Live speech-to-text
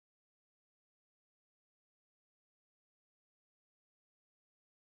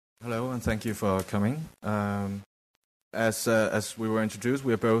Hello, and thank you for coming. As we were introduced,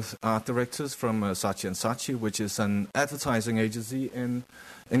 we are both art directors from Saatchi Saatchi, which is an advertising agency in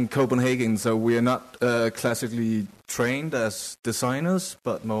Copenhagen. So we are not classically trained as designers,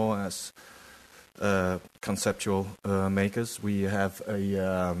 but more as conceptual makers. We have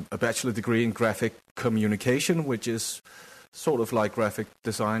a bachelor degree in graphic communication, which is sort of like graphic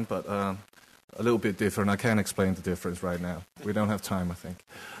design, but a little bit different. I can't explain the difference right now. We don't have time, I think.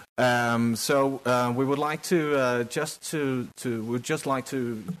 So we would like to just like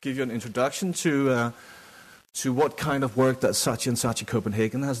to give you an introduction to what kind of work that Saatchi Saatchi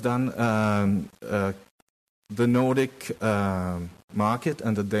Copenhagen has done. The Nordic market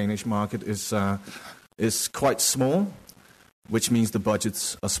and the Danish market is quite small, which means the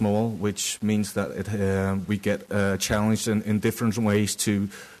budgets are small, which means that we get challenged in different ways to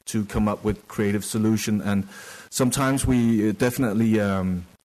come up with creative solution, and sometimes we definitely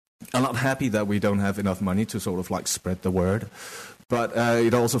are not happy that we don't have enough money to sort of like spread the word, but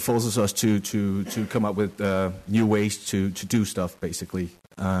it also forces us to come up with new ways to do stuff, basically.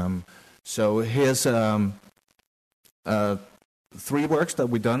 So here's 3 works that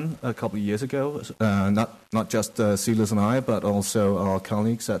we done a couple of years ago. Not just Silas and I, but also our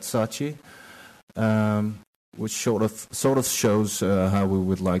colleagues at Saatchi, which sort of shows how we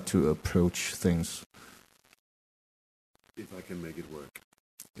would like to approach things. If I can make it work.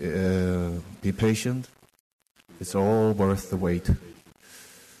 Be patient. It's all worth the wait.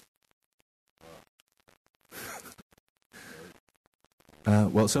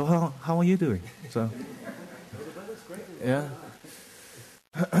 Well, so how are you doing? So, yeah.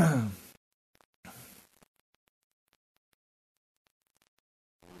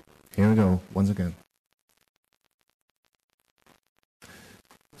 Here we go once again.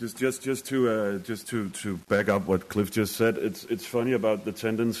 Just to back up what Cliff just said, it's funny about the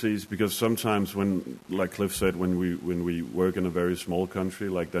tendencies, because sometimes when, like Cliff said, when we work in a very small country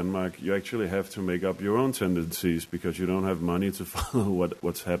like Denmark, you actually have to make up your own tendencies because you don't have money to follow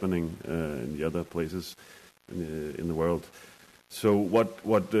what's happening in the other places in the world. So what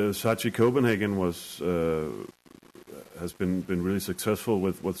Saatchi Copenhagen has been really successful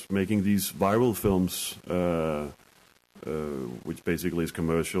with what's making these viral films. Which basically is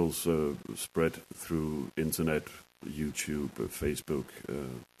commercials spread through internet, YouTube, Facebook,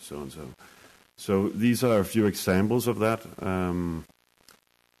 so and so. So these are a few examples of that. I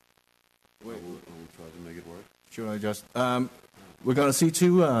will try to make it work. Should I just? We're going to see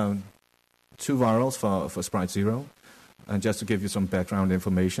two virals for Sprite Zero, and just to give you some background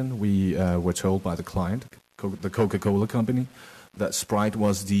information, we were told by the client, the Coca-Cola company, that Sprite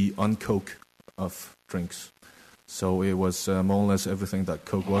was the un-Coke of drinks. So it was more or less everything that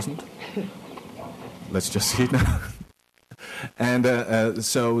Coke wasn't. Let's just see it now. And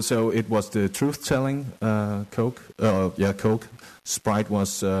so it was the truth-telling Coke. Coke. Sprite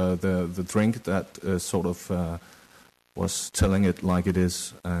was the drink that sort of was telling it like it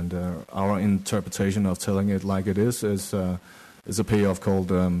is. And our interpretation of telling it like it is a payoff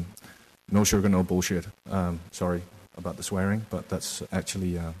called "No Sugar, No Bullshit." Sorry about the swearing, but that's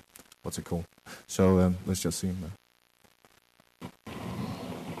actually what's it called. So let's just see.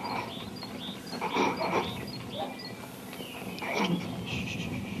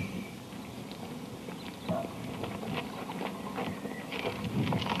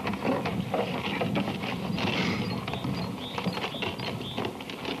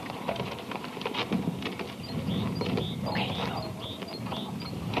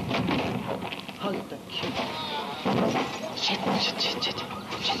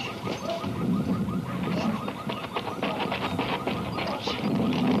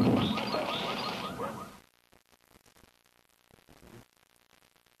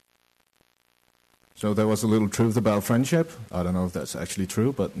 So there was a little truth about friendship. I don't know if that's actually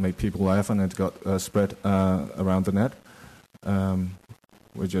true, but made people laugh, and it got spread around the net.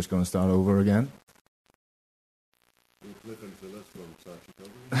 We're just going to start over again. Cliff and Silas from Saatchi.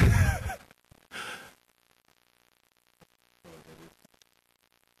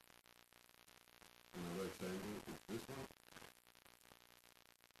 Another example is this one.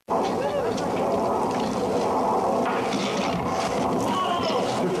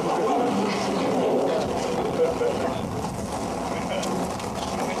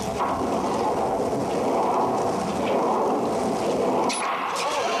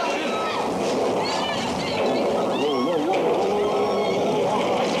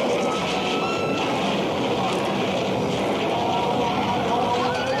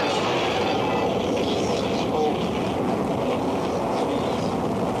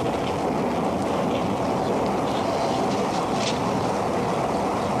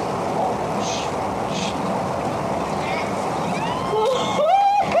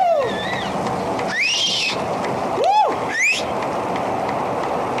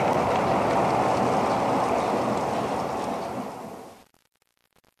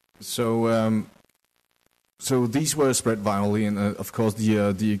 So these were spread virally, and of course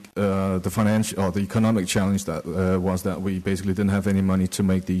the financial or the economic challenge that was that we basically didn't have any money to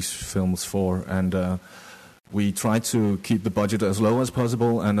make these films for, and we tried to keep the budget as low as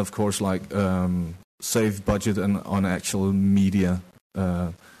possible, and of course save budget on actual media.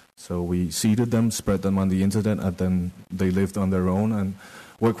 So we seeded them, spread them on the internet, and then they lived on their own, and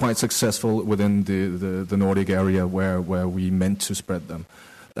were quite successful within the Nordic area where we meant to spread them.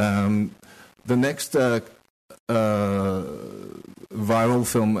 The next viral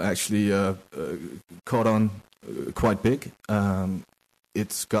film actually caught on quite big.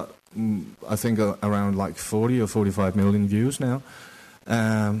 It's got, I think, around like 40 or 45 million views now,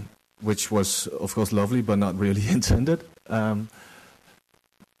 which was, of course, lovely, but not really intended.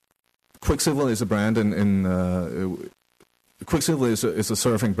 Quicksilver is a brand Quicksilver is a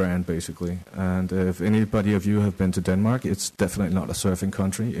surfing brand, basically. And if anybody of you have been to Denmark, it's definitely not a surfing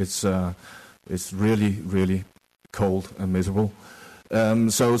country. It's really, really cold and miserable.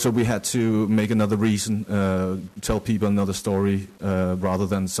 So we had to make another reason, tell people another story. Rather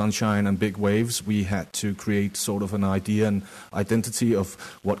than sunshine and big waves, we had to create sort of an idea and identity of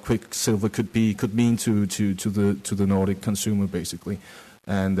what Quicksilver could mean to the Nordic consumer, basically.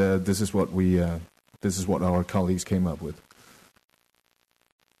 And this is what our colleagues came up with.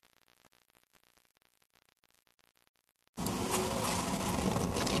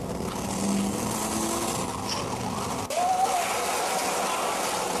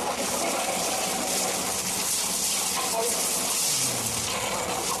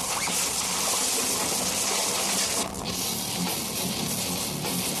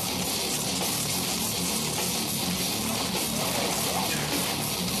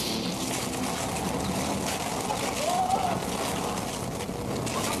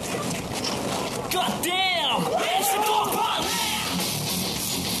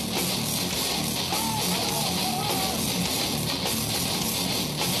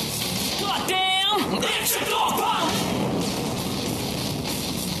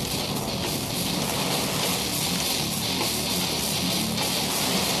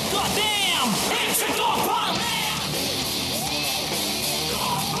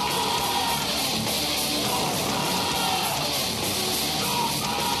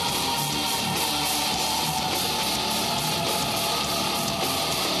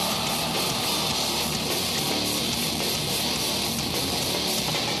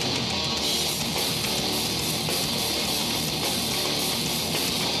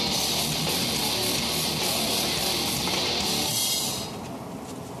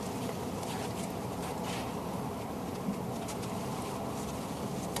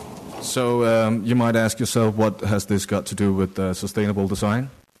 So you might ask yourself, what has this got to do with sustainable design?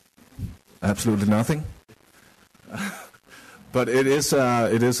 Absolutely nothing. But it is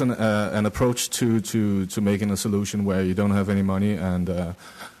an approach to making a solution where you don't have any money and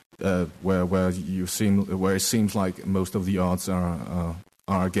where it seems like most of the odds are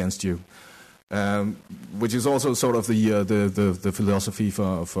against you, which is also sort of the philosophy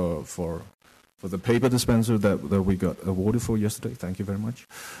for the paper dispenser that we got awarded for yesterday. Thank you very much.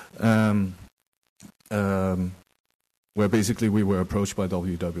 Where basically we were approached by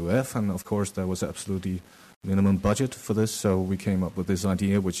WWF, and of course there was absolutely minimum budget for this, so we came up with this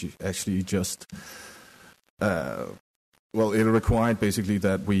idea, which actually just, it required basically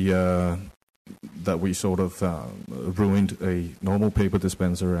that we sort of ruined a normal paper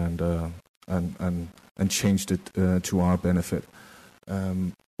dispenser and changed it to our benefit.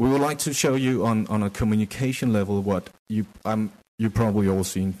 We would like to show you on a communication level what you've probably all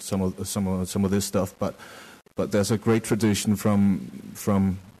seen some of this stuff, but there's a great tradition from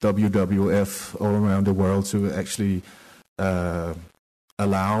WWF all around the world to actually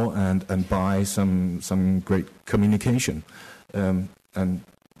allow and buy some great communication, and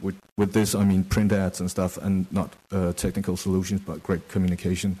with this I mean print ads and stuff, and not technical solutions, but great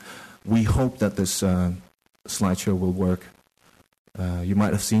communication. We hope that this slideshow will work. You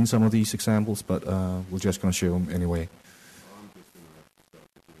might have seen some of these examples, but we're just going to show them anyway.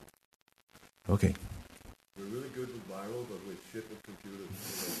 Okay. We're really good with viral, but we're shit with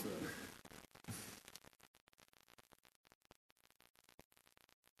computers.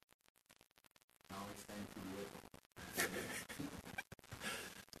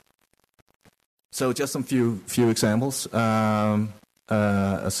 So just some few examples.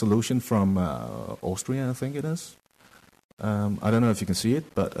 A solution from Austria, I think it is. I don't know if you can see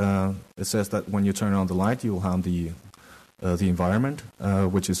it, but it says that when you turn on the light, you will harm the environment,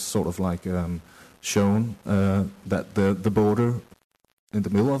 which is sort of like shown that the border in the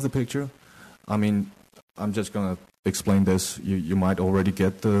middle of the picture. I mean, I'm just going to explain this, you might already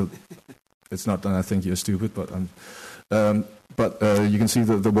get the. It's not that I think you're stupid, but you can see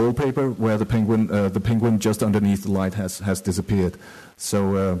the wallpaper where the penguin just underneath the light has disappeared.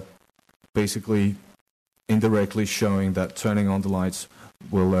 So basically, indirectly showing that turning on the lights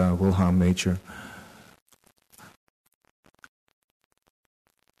will harm nature.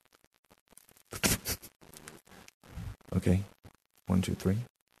 Okay, 1, 2, 3.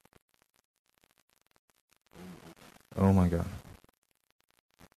 Oh my God.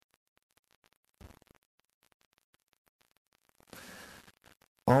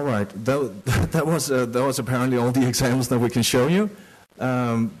 All right, that was apparently all the examples that we can show you,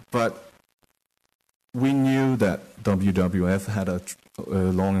 but we knew that WWF had a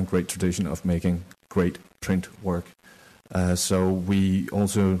long and great tradition of making great print work. So we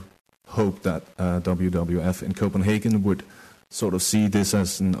also hoped that WWF in Copenhagen would sort of see this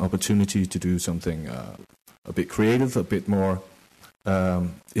as an opportunity to do something a bit creative, a bit more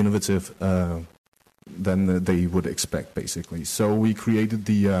innovative than they would expect, basically. So we created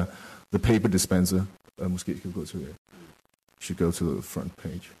the paper dispenser. Måske skal vi gå til det. Should go to the front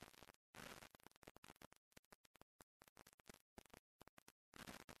page.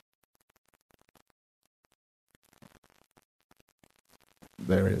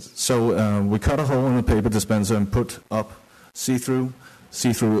 There it is. So we cut a hole in the paper dispenser and put up see-through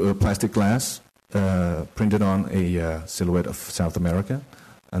plastic glass, printed on a silhouette of South America,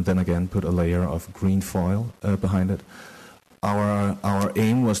 and then again put a layer of green foil behind it. Our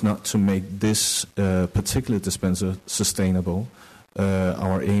aim was not to make this particular dispenser sustainable.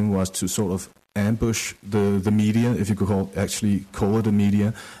 Our aim was to sort of ambush the media, if you could actually call it a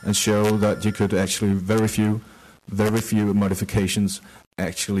media, and show that you could actually very few modifications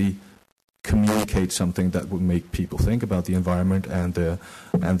actually communicate something that would make people think about the environment and their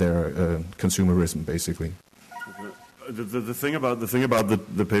consumerism, basically. The thing about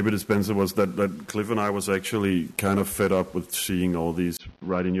the paper dispenser was that Cliff and I was actually kind of fed up with seeing all these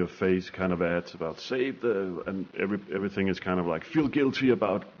right in your face kind of ads about save and everything is kind of like feel guilty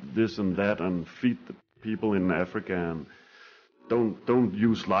about this and that and feed the people in Africa and don't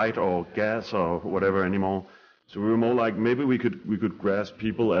use light or gas or whatever anymore. So we were more like maybe we could grasp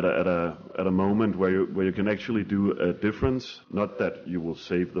people at a moment where you can actually do a difference. Not that you will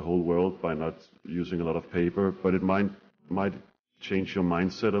save the whole world by not using a lot of paper, but it might change your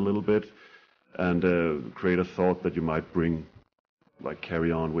mindset a little bit and create a thought that you might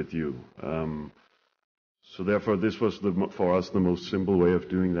carry on with you. So therefore, this was for us the most simple way of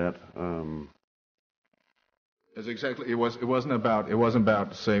doing that. Yes, exactly. It wasn't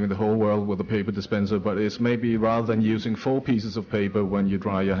about saving the whole world with a paper dispenser, but it's maybe rather than using 4 pieces of paper when you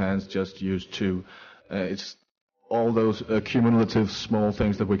dry your hands, just use 2. It's all those cumulative small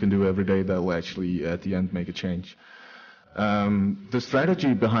things that we can do every day that will actually at the end make a change. The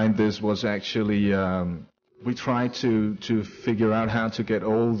strategy behind this was actually we tried to figure out how to get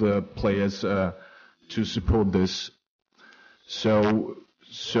all the players to support this. So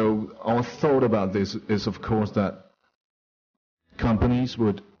our thought about this is, of course, that companies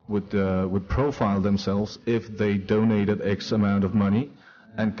would profile themselves if they donated X amount of money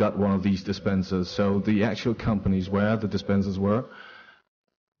and got one of these dispensers. So the actual companies where the dispensers were,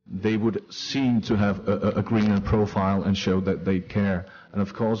 they would seem to have a greener profile and show that they care. And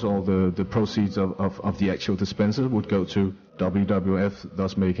of course, all the proceeds of the actual dispenser would go to WWF,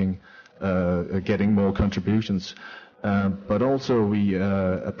 thus getting more contributions. But also we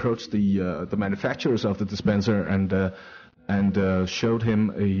approached the manufacturers of the dispenser and showed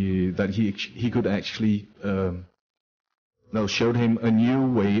him that he could actually showed him a new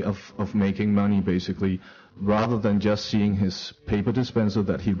way of making money, basically, rather than just seeing his paper dispenser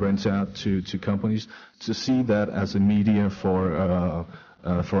that he rents out to companies, to see that as a media for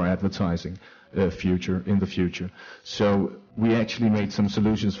advertising in the future. So we actually made some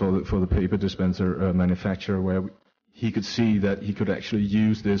solutions for the paper dispenser manufacturer where he could see that he could actually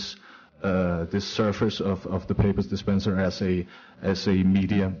use this surface of the paper dispenser as a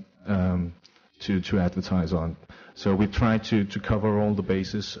media to advertise on. So we tried to cover all the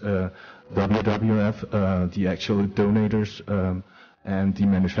bases: WWF, the actual donators, and the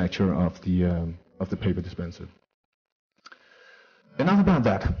manufacturer of the paper dispenser. Enough about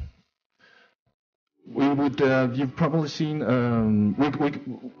that. You've probably seen.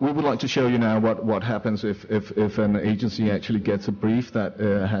 We would like to show you now what happens if an agency actually gets a brief that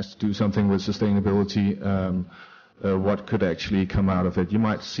has to do something with sustainability. What could actually come out of it? You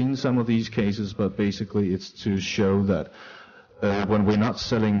might have seen some of these cases, but basically it's to show that when we're not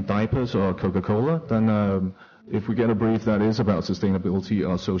selling diapers or Coca-Cola, then if we get a brief that is about sustainability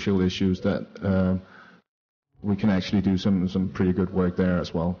or social issues, that we can actually do some pretty good work there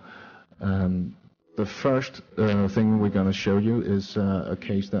as well. The first thing we're going to show you is a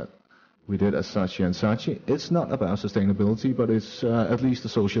case that we did at Saatchi Saatchi. It's not about sustainability, but it's at least a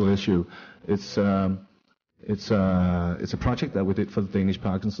social issue. It's a project that we did for the Danish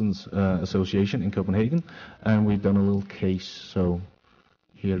Parkinson's Association in Copenhagen, and we've done a little case, so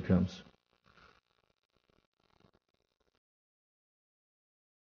here it comes.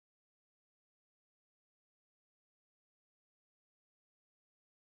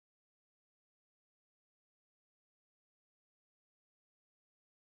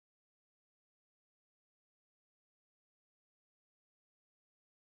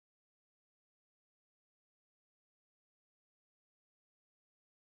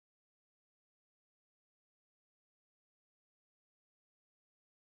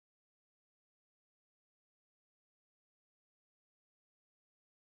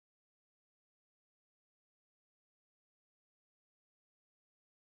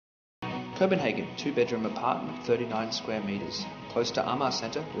 Copenhagen, 2-bedroom apartment, 39 square metres, close to Amager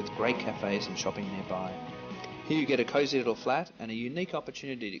Centre with great cafes and shopping nearby. Here you get a cosy little flat and a unique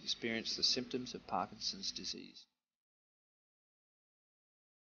opportunity to experience the symptoms of Parkinson's disease.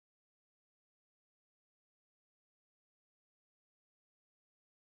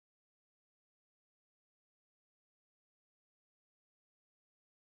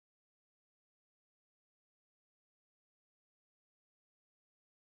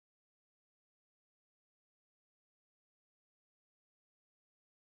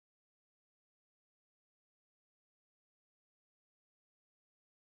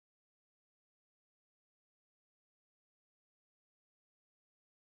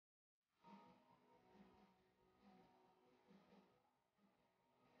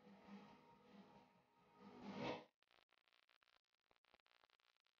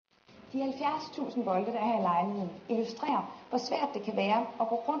 De 70.000 bolde, der er her i lejligheden, illustrerer, hvor svært det kan være at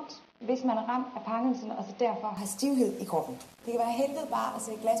gå rundt, hvis man er ramt af Parkinson, og så derfor har stivhed i kroppen. Det kan være heldigt bare at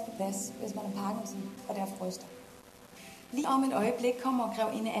sætte glas på plads, hvis man er Parkinson, og derfor ryster. Lige om et øjeblik kommer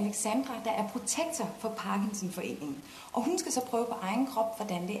grevinde Alexandra, der er protektor for Parkinson-foreningen. Og hun skal så prøve på egen krop,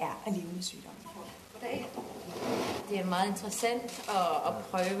 hvordan det er at leve med sygdommen. Goddag. Det er meget interessant at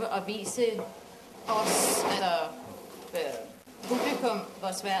prøve at vise os, publikum,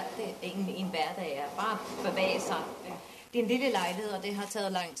 hvor svært det egentlig i en hverdag er. Bare bevæge sig. Det er en lille lejlighed, og det har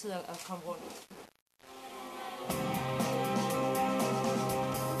taget lang tid at komme rundt.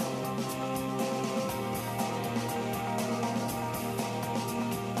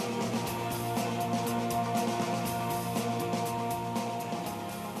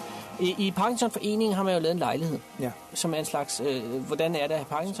 I Parkinson-foreningen har man jo lavet en lejlighed, som er en slags, hvordan er det at have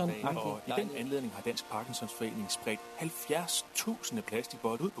Parkinson? Og i den anledning har Dansk Parkinsons-forening spredt 70.000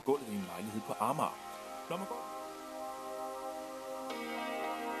 plastikbolde ud på gulvet i en lejlighed på Amager.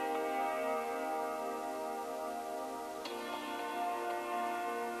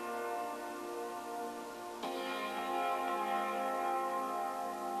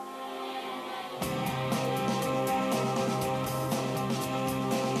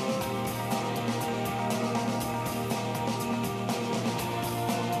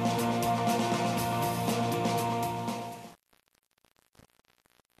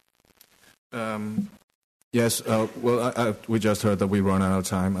 Yes, well, we just heard that we run out of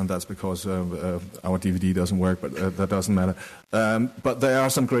time, and that's because our DVD doesn't work, but that doesn't matter. But there are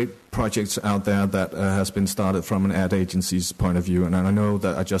some great projects out there that has been started from an ad agency's point of view, and I know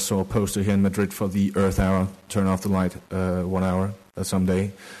that I just saw a poster here in Madrid for the Earth Hour, Turn Off the Light 1 hour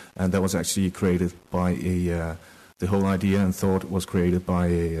someday, and that was actually created by the whole idea and thought was created by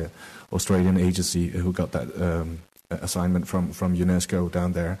a Australian agency who got that assignment from UNESCO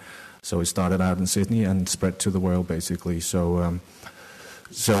down there. So it started out in Sydney and spread to the world, basically. So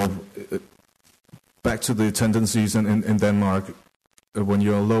back to the tendencies in Denmark. When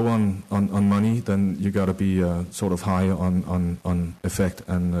you're low on money, then you got to be sort of high on effect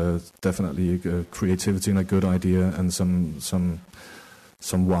and definitely creativity and a good idea and some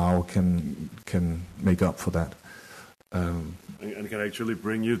wow can make up for that. And can actually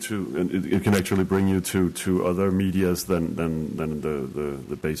bring you to, and it can actually bring you to other medias than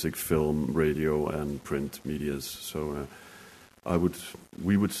the basic film, radio, and print medias. So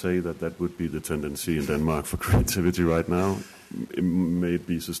we would say that would be the tendency in Denmark for creativity right now. It may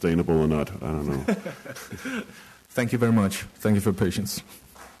be sustainable or not. I don't know. Thank you very much. Thank you for your patience.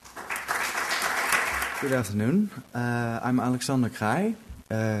 Good afternoon. I'm Alexander Kraai,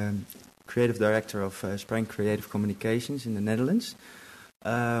 Creative Director of Sprang Creative Communications in the Netherlands.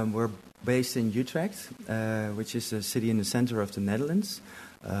 We're based in Utrecht, which is a city in the center of the Netherlands,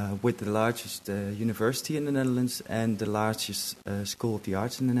 with the largest university in the Netherlands and the largest school of the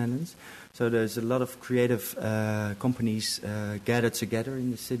arts in the Netherlands. So there's a lot of creative companies gathered together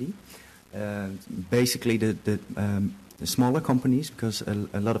in the city. Basically the smaller companies, because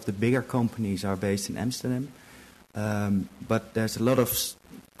a lot of the bigger companies are based in Amsterdam. But there's a lot of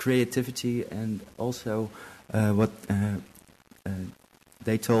creativity, and also what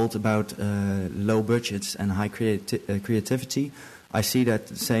they told about low budgets and high creativity. I see that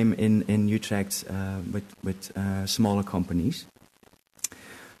the same in Utrecht with smaller companies.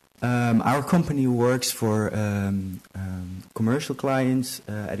 Our company works for commercial clients,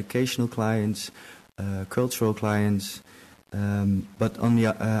 educational clients, cultural clients, but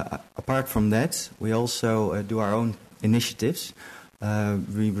apart from that, we also do our own initiatives.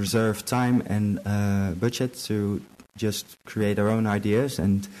 We reserve time and budget to just create our own ideas,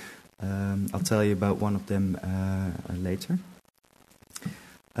 and I'll tell you about one of them later.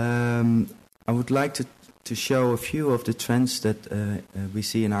 I would like to show a few of the trends that we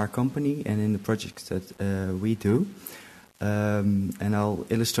see in our company and in the projects that we do, and I'll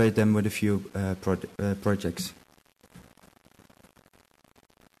illustrate them with a few projects.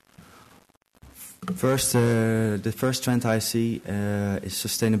 First, the first trend I see is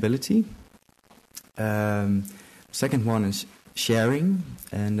sustainability. Second one is sharing,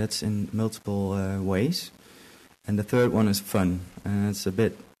 and that's in multiple ways. And the third one is fun, and it's a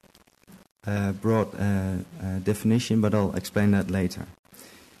bit broad definition, but I'll explain that later.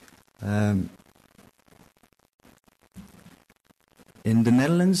 In the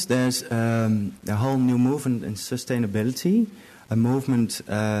Netherlands, there's a whole new movement in sustainability, a movement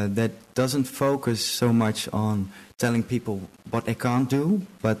that doesn't focus so much on telling people what they can't do,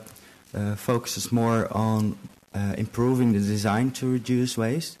 but focuses more on improving the design to reduce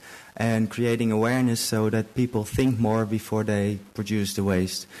waste and creating awareness so that people think more before they produce the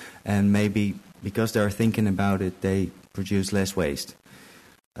waste. And maybe because they're thinking about it, they produce less waste.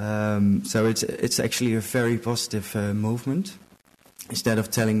 So it's actually a very positive movement. Instead of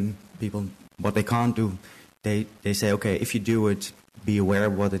telling people what they can't do, they say, okay, if you do it, be aware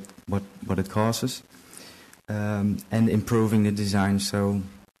of what it causes, and improving the design so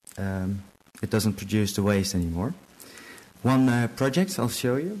it doesn't produce the waste anymore. One project I'll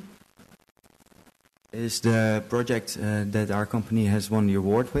show you is the project that our company has won the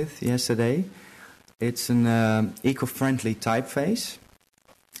award with yesterday. It's an eco-friendly typeface.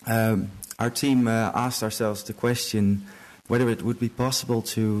 Our team asked ourselves the question whether it would be possible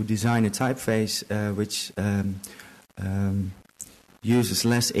to design a typeface which uses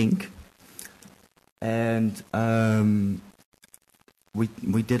less ink. And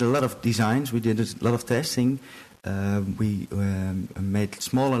we did a lot of designs, we did a lot of testing. We made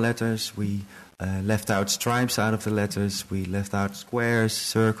smaller letters, we left out stripes out of the letters, we left out squares,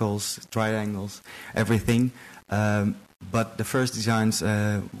 circles, triangles, everything. But the first designs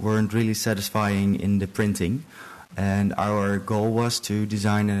weren't really satisfying in the printing. And our goal was to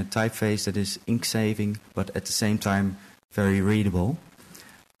design a typeface that is ink-saving, but at the same time very readable.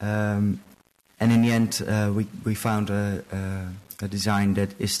 And in the end, we found a design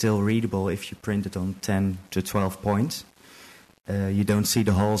that is still readable if you print it on 10 to 12 points. You don't see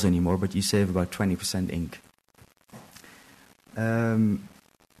the holes anymore, but you save about 20% ink.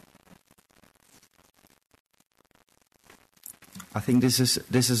 I think this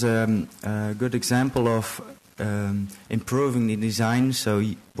is a good example of improving the design. So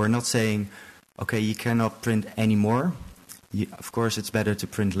we're not saying, okay, you cannot print anymore. Of course, it's better to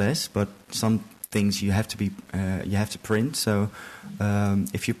print less, but some things you have to print. So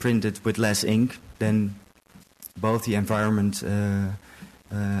if you print it with less ink, then both the environment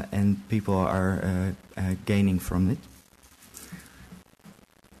and people are gaining from it.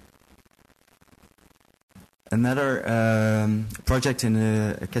 Another project in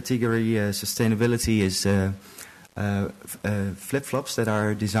the category sustainability is flip-flops that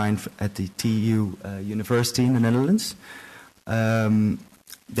are designed at the TU University in the Netherlands.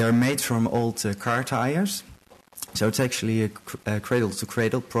 They're made from old car tires, so it's actually a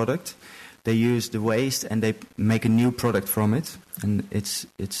cradle-to-cradle product. They use the waste and they make a new product from it, and it's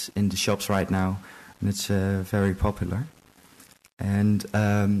in the shops right now, and it's very popular. And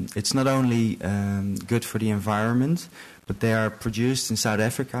it's not only good for the environment, but they are produced in South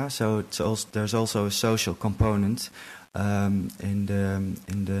Africa, so there's also a social component in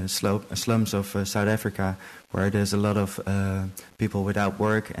the slums of South Africa, where there's a lot of people without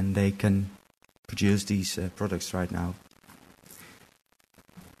work, and they can produce these products right now.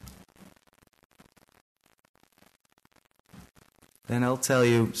 Then I'll tell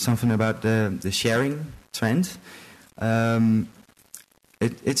you something about the sharing trend.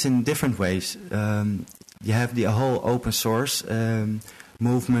 It's in different ways. You have the whole open source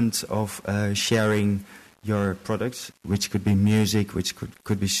movement of sharing your products, which could be music, which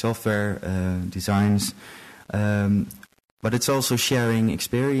could be software, designs. But it's also sharing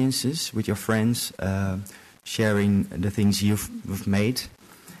experiences with your friends, sharing the things you've made.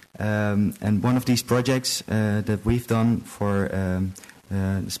 And one of these projects that we've done for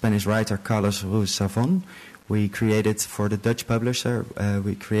the Spanish writer Carlos Ruiz Zafón, we created for the Dutch publisher,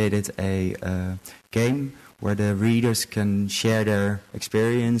 we created a game where the readers can share their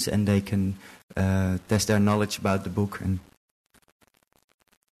experience and they can test their knowledge about the book. And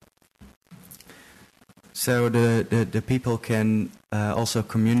so the people can also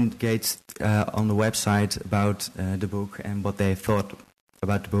communicate on the website about the book and what they thought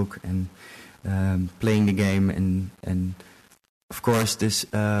about the book, and playing the game. And of course, this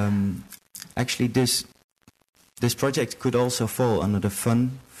project could also fall under the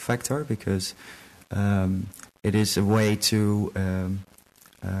fun factor, because it is a way to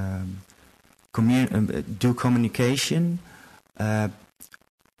do communication,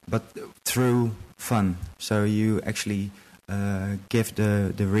 but through fun. So you actually give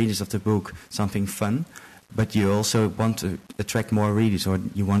the readers of the book something fun, but you also want to attract more readers, or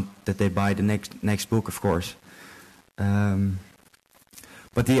you want that they buy the next book, of course.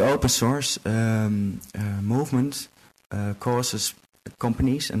 But the open source movement causes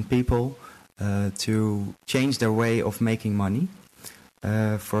companies and people to change their way of making money.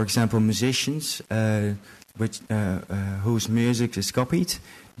 For example, musicians whose music is copied,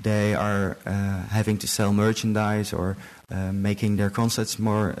 they are having to sell merchandise or making their concerts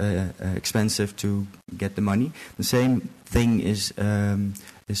more expensive to get the money. The same thing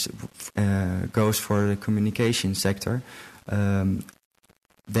goes for the communication sector.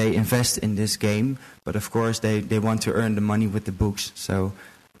 They invest in this game, but of course they want to earn the money with the books. So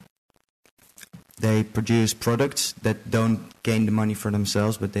they produce products that don't gain the money for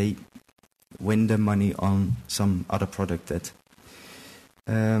themselves, but they win the money on some other product. That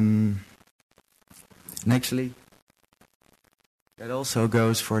and actually, that also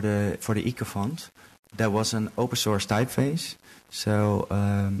goes for the Ecofont. That was an open source typeface, so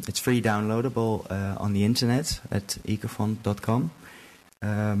it's free downloadable on the internet at ecofont.com.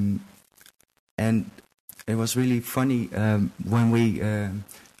 And it was really funny when we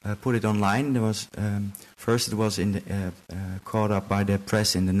put it online. There was first it was caught up by the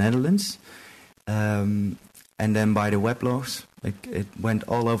press in the Netherlands, and then by the weblogs. It went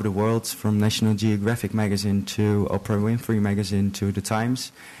all over the world, from National Geographic magazine to Oprah Winfrey magazine to the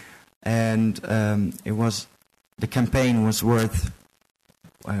Times, and the campaign was worth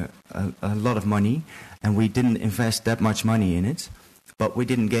a lot of money, and we didn't invest that much money in it. But we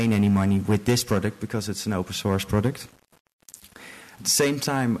didn't gain any money with this product because it's an open source product. At the same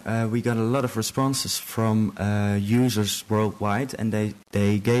time, we got a lot of responses from users worldwide, and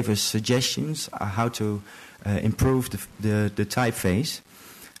they gave us suggestions how to improve the typeface,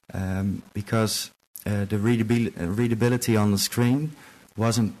 because the readability on the screen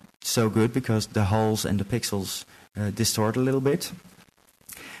wasn't so good because the holes and the pixels distort a little bit.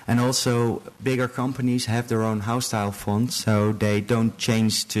 And also, bigger companies have their own house style font, so they don't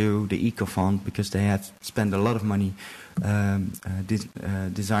change to the Eco font because they have spent a lot of money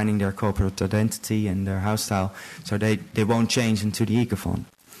designing their corporate identity and their house style, so they won't change into the Eco font.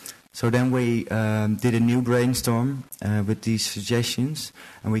 So then we did a new brainstorm with these suggestions,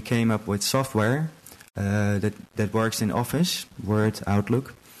 and we came up with software that works in Office, Word,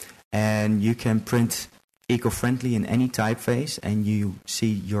 Outlook, and you can print eco-friendly in any typeface, and you see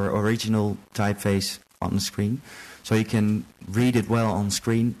your original typeface on the screen, so you can read it well on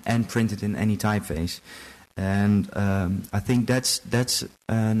screen and print it in any typeface. And I think that's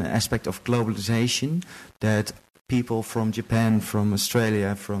an aspect of globalization that people from Japan, from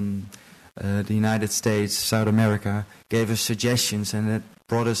Australia, from the United States, South America gave us suggestions, and that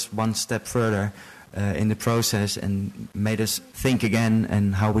brought us one step further in the process and made us think again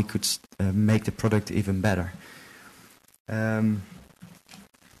and how we could make the product even better.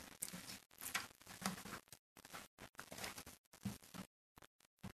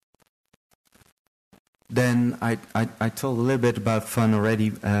 Then I told a little bit about fun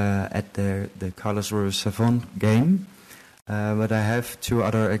already at the Carlos Ruiz Zafón game, but I have two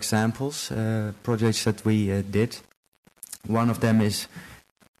other examples, projects that we did. One of them is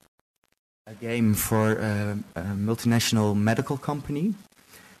a game for a multinational medical company.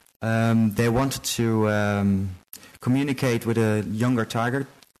 They wanted to communicate with a younger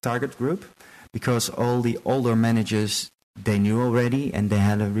target group, because all the older managers they knew already, and they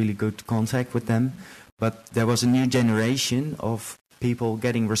had a really good contact with them. But there was a new generation of people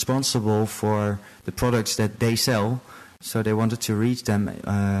getting responsible for the products that they sell, so they wanted to reach them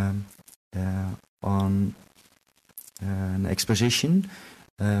on an exposition,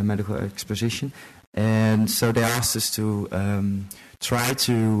 medical exposition, and so they asked us to try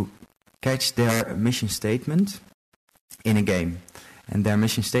to catch their mission statement in a game. And their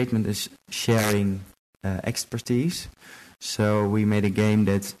mission statement is sharing expertise. So we made a game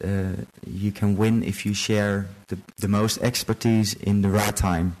that you can win if you share the most expertise in the right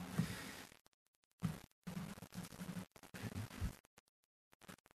time.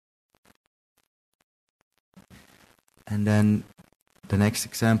 And then the next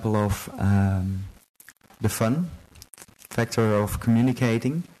example of the fun factor of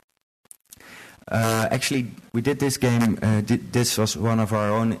communicating. Actually, we did this game. This was one of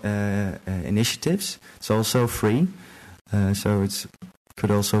our own initiatives. It's also free, so it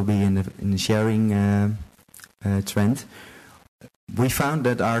could also be in the sharing trend. We found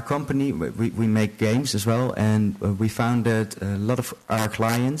that our company, we make games as well, and we found that a lot of our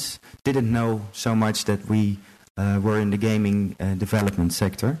clients didn't know so much that we were in the gaming development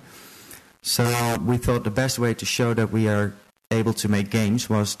sector. So we thought the best way to show that we are able to make games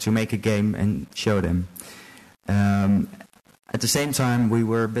was to make a game and show them. At the same time, we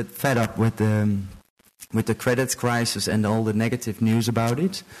were a bit fed up with the credit crisis and all the negative news about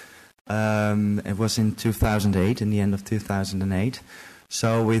it. It was in 2008, in the end of 2008.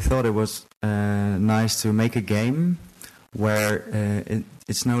 So we thought it was nice to make a game where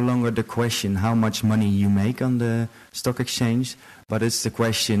it's no longer the question how much money you make on the stock exchange, but it's the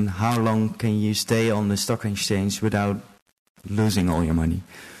question how long can you stay on the stock exchange without losing all your money.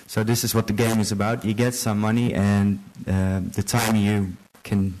 So this is what the game is about. You get some money, and the time you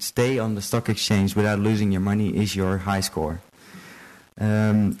can stay on the stock exchange without losing your money is your high score.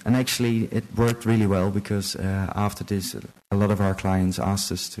 And actually it worked really well, because after this a lot of our clients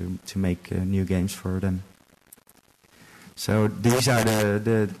asked us to make new games for them. So these are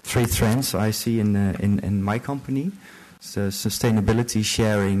the three trends I see in my company. So sustainability,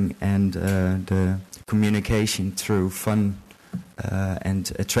 sharing, and the communication through fun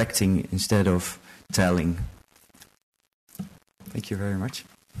and attracting instead of telling. Thank you very much.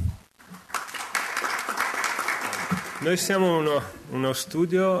 Noi siamo uno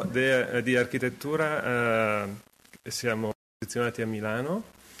studio di architettura, siamo posizionati a Milano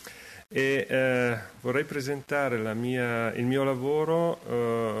e vorrei presentare il mio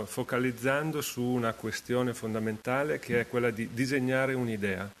lavoro focalizzando su una questione fondamentale, che è quella di disegnare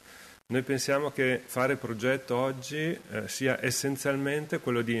un'idea. Noi pensiamo che fare progetto oggi sia essenzialmente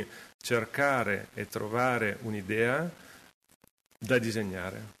quello di cercare e trovare un'idea da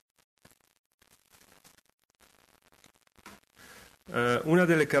disegnare. Una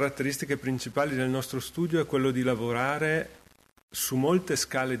delle caratteristiche principali del nostro studio è quello di lavorare su molte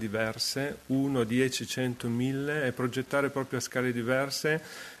scale diverse, 1, 10, 100, 1000, e progettare proprio a scale diverse,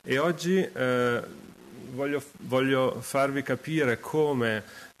 e oggi voglio farvi capire come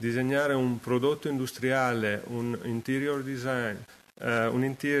disegnare un prodotto industriale, un interior design,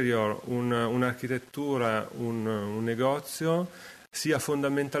 un'architettura, un negozio, sia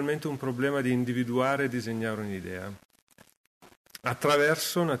fondamentalmente un problema di individuare e disegnare un'idea,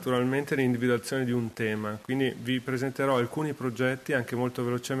 attraverso naturalmente l'individuazione di un tema. Quindi vi presenterò alcuni progetti anche molto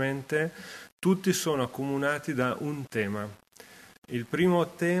velocemente, tutti sono accomunati da un tema. Il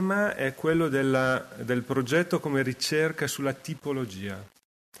primo tema è quello del progetto come ricerca sulla tipologia.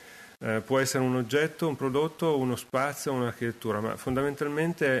 Può essere un oggetto, un prodotto, uno spazio, un'architettura, ma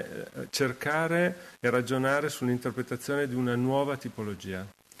fondamentalmente cercare e ragionare sull'interpretazione di una nuova tipologia.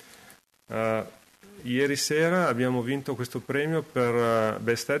 Ieri sera abbiamo vinto questo premio per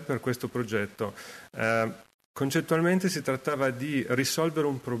Best Ed per questo progetto. Concettualmente si trattava di risolvere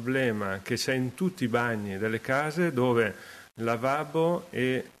un problema che c'è in tutti i bagni delle case, dove lavabo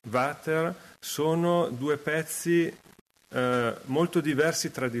e water sono due pezzi molto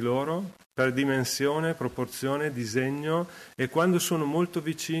diversi tra di loro per dimensione, proporzione, disegno, e quando sono molto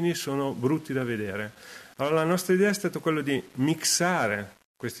vicini sono brutti da vedere. Allora la nostra idea è stata quella di mixare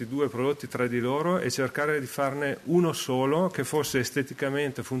questi due prodotti tra di loro e cercare di farne uno solo che fosse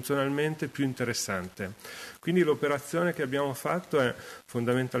esteticamente, funzionalmente più interessante. Quindi l'operazione che abbiamo fatto è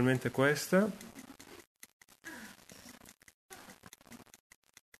fondamentalmente questa.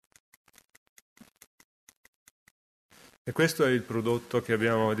 E questo è il prodotto che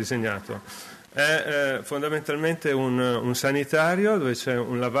abbiamo disegnato. È fondamentalmente un sanitario dove c'è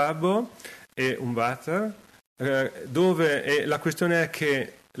un lavabo e un water, dove la questione è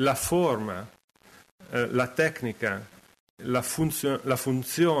che la forma, la tecnica la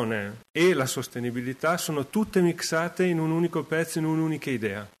funzione e la sostenibilità sono tutte mixate in un unico pezzo, in un'unica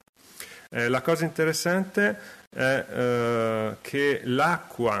idea. La cosa interessante è che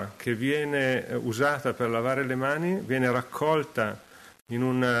l'acqua che viene usata per lavare le mani viene raccolta in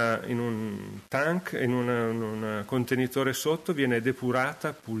un tank, in un contenitore sotto, viene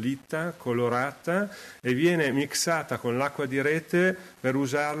depurata, pulita, colorata e viene mixata con l'acqua di rete per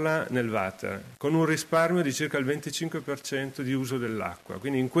usarla nel water, con un risparmio di circa il 25% di uso dell'acqua.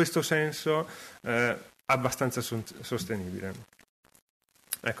 Quindi in questo senso abbastanza sostenibile.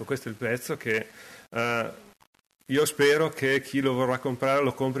 Ecco, questo è il pezzo che io spero che chi lo vorrà comprare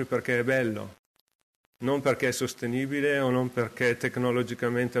lo compri perché è bello, non perché è sostenibile o non perché è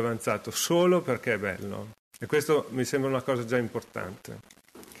tecnologicamente avanzato, solo perché è bello. E questo mi sembra una cosa già importante.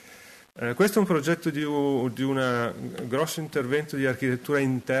 Questo è un progetto di un grosso intervento di architettura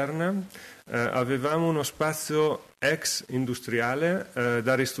interna. Avevamo uno spazio ex industriale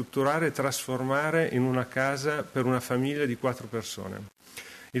da ristrutturare e trasformare in una casa per una famiglia di 4 persone.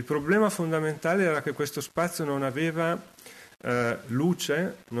 Il problema fondamentale era che questo spazio non aveva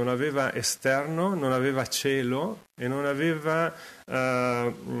luce, non aveva esterno, non aveva cielo e non aveva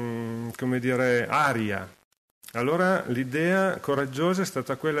aria. Allora l'idea coraggiosa è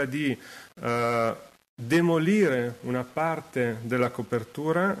stata quella di demolire una parte della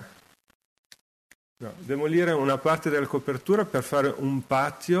copertura per fare un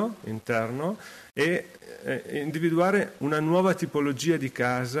patio interno e individuare una nuova tipologia di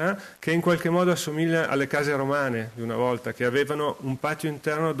casa che in qualche modo assomiglia alle case romane di una volta, che avevano un patio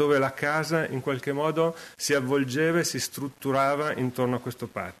interno dove la casa in qualche modo si avvolgeva e si strutturava intorno a questo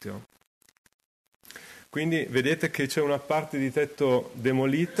patio. Quindi vedete che c'è una parte di tetto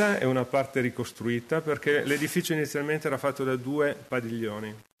demolita e una parte ricostruita, perché l'edificio inizialmente era fatto da 2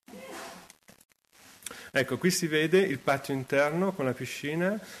 padiglioni. Ecco, qui si vede il patio interno con la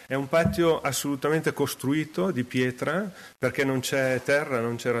piscina, è un patio assolutamente costruito di pietra, perché non c'era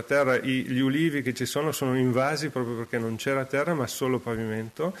terra, gli ulivi che ci sono invasi proprio perché non c'era terra ma solo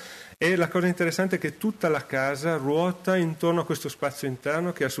pavimento, e la cosa interessante è che tutta la casa ruota intorno a questo spazio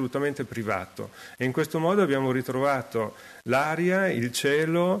interno che è assolutamente privato, e in questo modo abbiamo ritrovato l'aria, il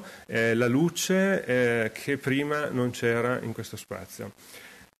cielo, la luce che prima non c'era in questo spazio.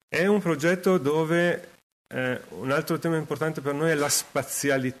 È un progetto dove un altro tema importante per noi è la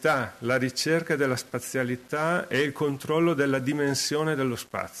spazialità, la ricerca della spazialità e il controllo della dimensione dello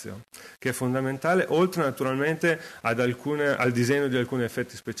spazio, che è fondamentale, oltre naturalmente al disegno di alcuni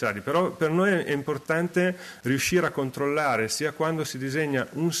effetti speciali. Però per noi è importante riuscire a controllare, sia quando si disegna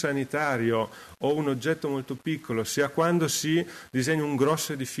un sanitario o un oggetto molto piccolo, sia quando si disegna un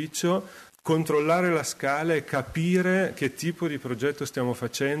grosso edificio, controllare la scala e capire che tipo di progetto stiamo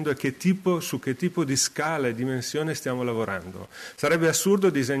facendo e su che tipo di scala e dimensione stiamo lavorando. Sarebbe assurdo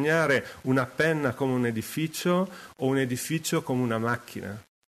disegnare una penna come un edificio o un edificio come una macchina.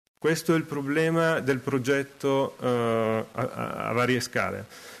 Questo è il problema del progetto a varie scale.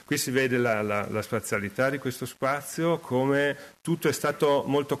 Qui si vede la spazialità di questo spazio, come tutto è stato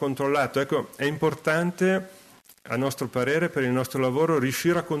molto controllato. Ecco, è importante, a nostro parere, per il nostro lavoro,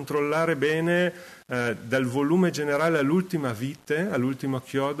 riuscire a controllare bene dal volume generale all'ultima vite, all'ultimo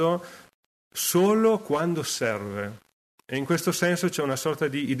chiodo, solo quando serve. E in questo senso c'è una sorta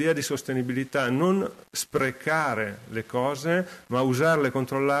di idea di sostenibilità, non sprecare le cose, ma usarle e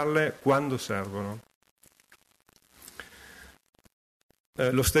controllarle quando servono.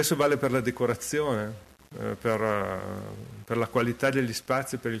 Lo stesso vale per la decorazione, per la qualità degli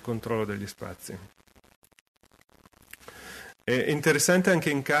spazi e per il controllo degli spazi. È interessante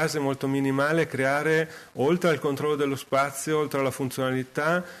anche in case molto minimali creare, oltre al controllo dello spazio, oltre alla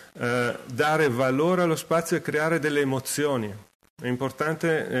funzionalità, dare valore allo spazio e creare delle emozioni. È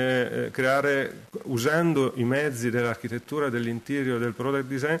importante creare, usando i mezzi dell'architettura, dell'interior, del product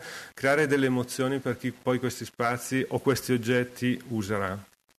design, creare delle emozioni per chi poi questi spazi o questi oggetti userà.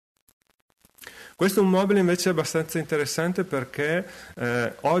 Questo è un mobile invece abbastanza interessante perché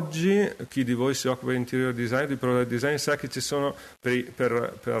oggi chi di voi si occupa di interior design, di product design, sa che ci sono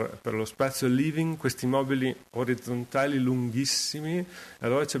per lo spazio living questi mobili orizzontali lunghissimi,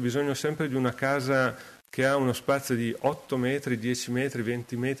 allora c'è bisogno sempre di una casa che ha uno spazio di 8 metri, 10 metri,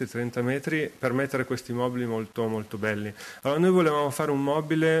 20 metri, 30 metri per mettere questi mobili molto, molto belli. Allora noi volevamo fare un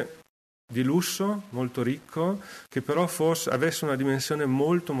mobile di lusso, molto ricco, che però avesse una dimensione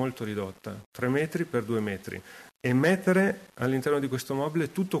molto molto ridotta, 3 metri per 2 metri, e mettere all'interno di questo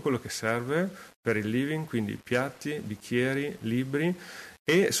mobile tutto quello che serve per il living, quindi piatti, bicchieri, libri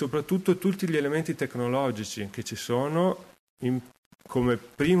e soprattutto tutti gli elementi tecnologici che ci sono, come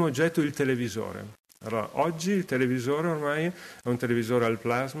primo oggetto il televisore. Allora, oggi il televisore ormai è un televisore al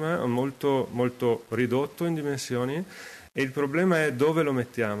plasma, molto, molto ridotto in dimensioni, e il problema è dove lo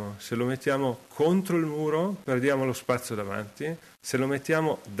mettiamo. Se lo mettiamo contro il muro perdiamo lo spazio davanti, se lo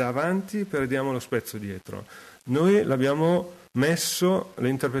mettiamo davanti perdiamo lo spazio dietro. Noi l'abbiamo l'ho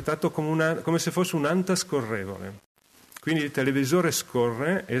interpretato come se fosse un'anta scorrevole. Quindi il televisore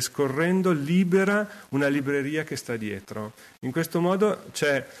scorre e scorrendo libera una libreria che sta dietro. In questo modo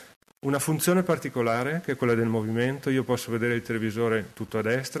c'è una funzione particolare che è quella del movimento. Io posso vedere il televisore tutto a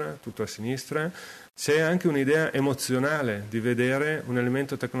destra, tutto a sinistra. C'è anche un'idea emozionale di vedere un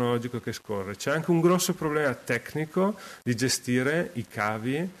elemento tecnologico che scorre. C'è anche un grosso problema tecnico di gestire i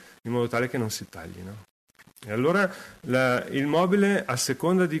cavi in modo tale che non si taglino. E allora il mobile, a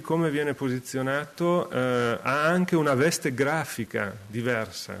seconda di come viene posizionato, ha anche una veste grafica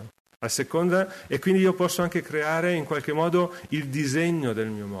diversa, a seconda, e quindi io posso anche creare in qualche modo il disegno del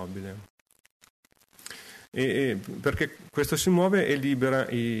mio mobile. Perché questo si muove e libera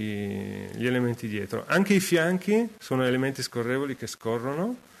gli elementi dietro. Anche i fianchi sono elementi scorrevoli che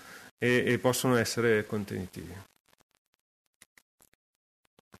scorrono e possono essere contenitivi.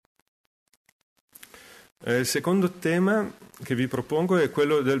 Il secondo tema che vi propongo è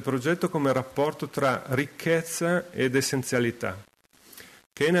quello del progetto come rapporto tra ricchezza ed essenzialità,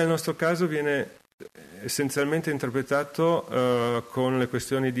 che nel nostro caso viene essenzialmente interpretato con le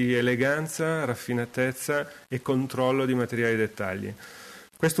questioni di eleganza, raffinatezza e controllo di materiali e dettagli.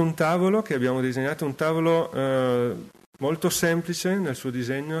 Questo è un tavolo che abbiamo disegnato, un tavolo molto semplice nel suo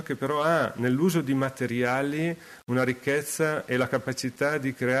disegno, che però ha nell'uso di materiali una ricchezza e la capacità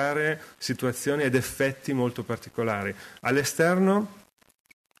di creare situazioni ed effetti molto particolari. All'esterno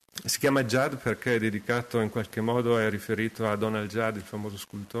si chiama Judd perché è dedicato in qualche modo, è riferito a Donald Judd, il famoso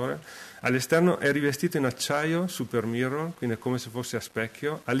scultore. All'esterno è rivestito in acciaio super mirror, quindi è come se fosse a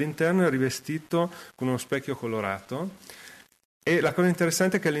specchio. All'interno è rivestito con uno specchio colorato e la cosa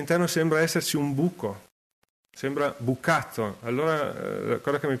interessante è che all'interno sembra esserci un buco. Sembra bucato. Allora la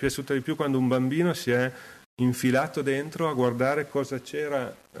cosa che mi è piaciuta di più quando un bambino si è infilato dentro a guardare cosa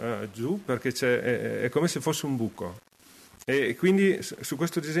c'era giù, perché è come se fosse un buco. E quindi su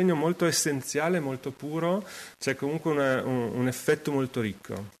questo disegno molto essenziale, molto puro, c'è comunque un effetto molto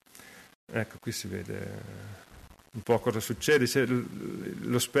ricco. Ecco, qui si vede un po' cosa succede.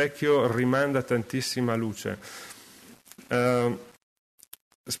 Lo specchio rimanda tantissima luce.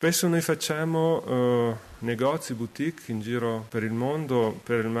 Spesso noi facciamo negozi, boutique in giro per il mondo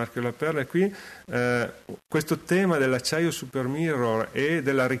per il marchio La Perla, e qui questo tema dell'acciaio super mirror e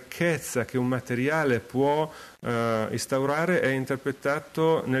della ricchezza che un materiale può instaurare è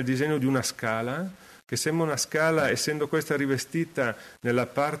interpretato nel disegno di una scala, che sembra una scala, essendo questa rivestita nella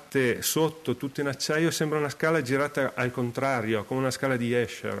parte sotto tutto in acciaio, sembra una scala girata al contrario, come una scala di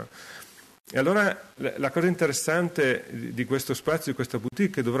Escher. E allora la cosa interessante di questo spazio, di questa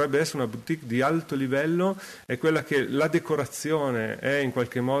boutique, che dovrebbe essere una boutique di alto livello, è quella che la decorazione è in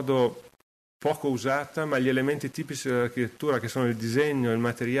qualche modo poco usata, ma gli elementi tipici dell'architettura, che sono il disegno, il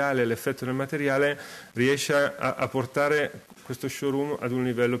materiale, l'effetto del materiale, riesce a portare questo showroom ad un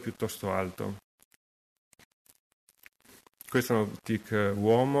livello piuttosto alto. Questa è una boutique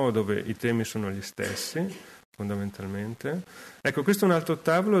uomo dove i temi sono gli stessi, fondamentalmente. Ecco, questo è un altro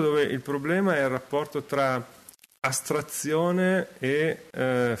tavolo dove il problema è il rapporto tra astrazione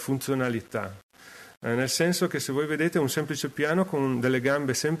e funzionalità. Nel senso che se voi vedete un semplice piano con delle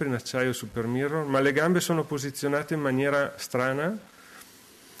gambe sempre in acciaio super mirror, ma le gambe sono posizionate in maniera strana,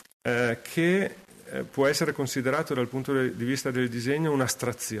 che può essere considerato dal punto di vista del disegno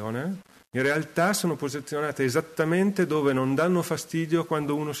un'astrazione. In realtà sono posizionate esattamente dove non danno fastidio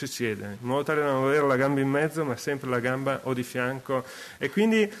quando uno si siede, in modo tale da non avere la gamba in mezzo, ma sempre la gamba o di fianco. E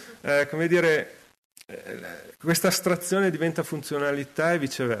quindi, come dire, questa astrazione diventa funzionalità e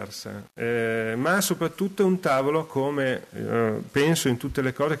viceversa. Ma soprattutto è un tavolo, come penso in tutte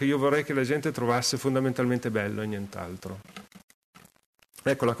le cose, che io vorrei che la gente trovasse fondamentalmente bello e nient'altro.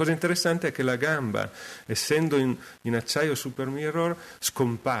 Ecco, la cosa interessante è che la gamba, essendo in acciaio super mirror,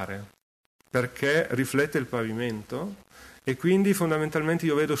 scompare, perché riflette il pavimento e quindi fondamentalmente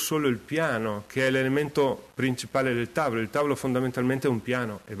io vedo solo il piano, che è l'elemento principale del tavolo. Il tavolo fondamentalmente è un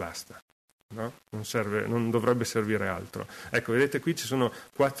piano e basta, no? Non dovrebbe servire altro. Ecco, vedete qui ci sono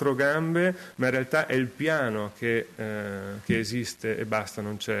 4 gambe, ma in realtà è il piano che esiste e basta,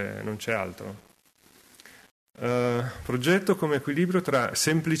 non c'è altro. Progetto come equilibrio tra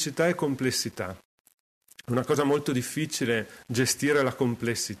semplicità e complessità. Una cosa molto difficile gestire la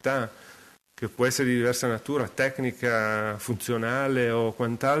complessità, che può essere di diversa natura, tecnica, funzionale o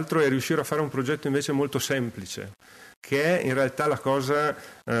quant'altro, e riuscire a fare un progetto invece molto semplice, che è in realtà la cosa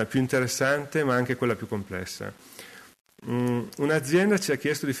più interessante, ma anche quella più complessa. Un'azienda ci ha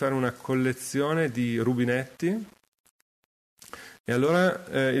chiesto di fare una collezione di rubinetti, e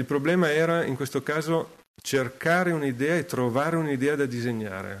allora il problema era in questo caso cercare un'idea e trovare un'idea da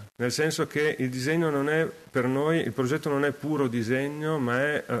disegnare, nel senso che il disegno non è, per noi, il progetto non è puro disegno, ma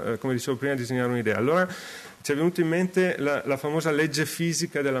è, come dicevo prima, disegnare un'idea. Allora ci è venuto in mente la famosa legge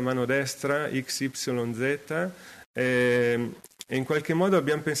fisica della mano destra, x, y, z, e in qualche modo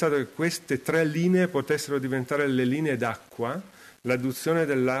abbiamo pensato che queste 3 linee potessero diventare le linee d'acqua, l'adduzione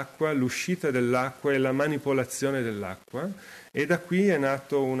dell'acqua, l'uscita dell'acqua e la manipolazione dell'acqua, e da qui è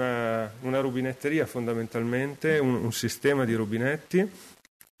nato una rubinetteria, fondamentalmente un sistema di rubinetti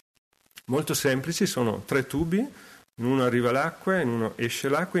molto semplici. Sono 3 tubi, in uno arriva l'acqua, in uno esce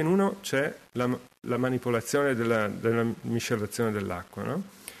l'acqua, in uno c'è la manipolazione della miscelazione dell'acqua, no?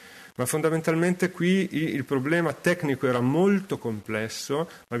 Ma fondamentalmente qui il problema tecnico era molto complesso,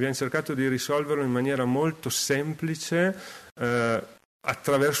 ma abbiamo cercato di risolverlo in maniera molto semplice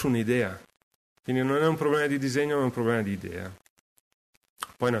attraverso un'idea. Quindi non è un problema di disegno, ma è un problema di idea.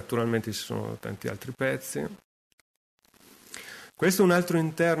 Poi naturalmente ci sono tanti altri pezzi. Questo è un altro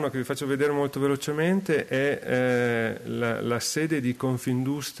interno che vi faccio vedere molto velocemente, è la sede di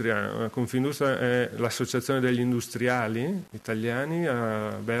Confindustria. Confindustria è l'associazione degli industriali italiani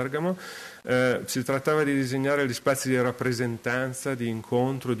a Bergamo. Si trattava di disegnare gli spazi di rappresentanza, di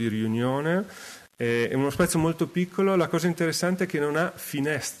incontro, di riunione. È uno spazio molto piccolo. La cosa interessante è che non ha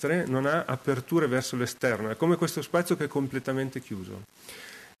finestre, non ha aperture verso l'esterno, è come questo spazio che è completamente chiuso.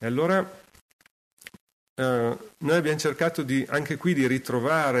 E allora noi abbiamo cercato anche qui di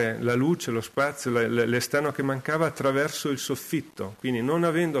ritrovare la luce, lo spazio, l'esterno che mancava attraverso il soffitto. Quindi, non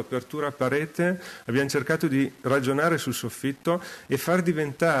avendo apertura a parete, abbiamo cercato di ragionare sul soffitto e far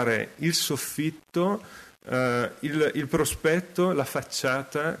diventare il soffitto il prospetto, la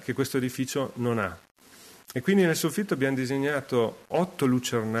facciata che questo edificio non ha. E quindi nel soffitto abbiamo disegnato 8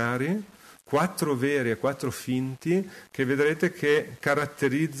 lucernari, 4 veri e 4 finti, che vedrete che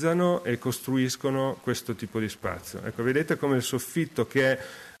caratterizzano e costruiscono questo tipo di spazio. Ecco, vedete come il soffitto, che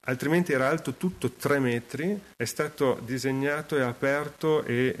altrimenti era alto tutto 3 metri, è stato disegnato e aperto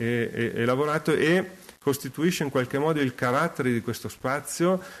e lavorato, e costituisce in qualche modo il carattere di questo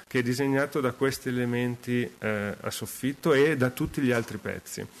spazio, che è disegnato da questi elementi a soffitto e da tutti gli altri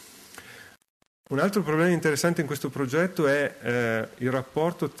pezzi. Un altro problema interessante in questo progetto è il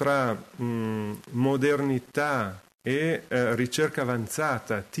rapporto tra modernità e ricerca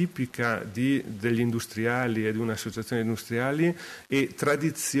avanzata, tipica degli industriali e di un'associazione industriali, e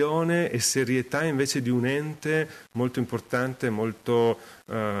tradizione e serietà invece di un ente molto importante, molto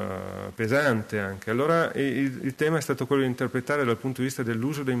pesante anche. Allora il tema è stato quello di interpretare dal punto di vista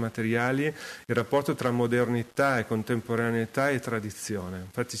dell'uso dei materiali il rapporto tra modernità e contemporaneità e tradizione.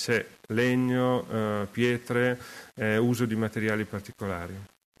 Infatti c'è legno, pietre, uso di materiali particolari.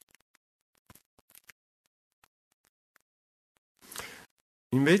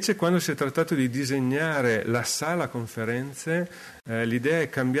 Invece, quando si è trattato di disegnare la sala conferenze, l'idea è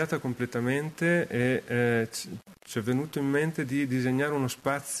cambiata completamente e ci è venuto in mente di disegnare uno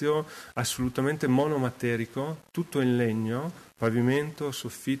spazio assolutamente monomaterico, tutto in legno, pavimento,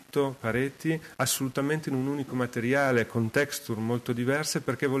 soffitto, pareti, assolutamente in un unico materiale, con texture molto diverse,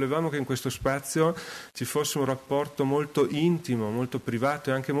 perché volevamo che in questo spazio ci fosse un rapporto molto intimo, molto privato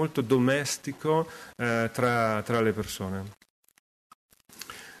e anche molto domestico tra le persone,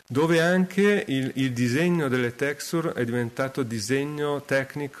 dove anche il disegno delle texture è diventato disegno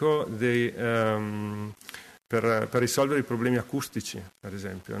tecnico per risolvere i problemi acustici, ad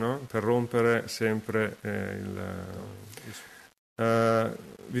esempio, no? Per rompere sempre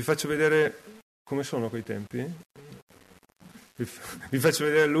vi faccio vedere come sono quei tempi. Vi faccio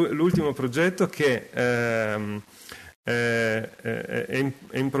vedere l'ultimo progetto, che è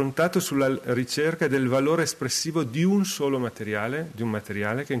improntato sulla ricerca del valore espressivo di un solo materiale, di un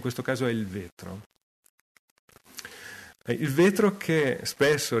materiale che in questo caso è il vetro. Il vetro, che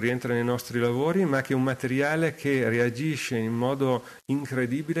spesso rientra nei nostri lavori, ma che è un materiale che reagisce in modo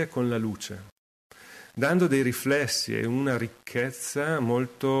incredibile con la luce, dando dei riflessi e una ricchezza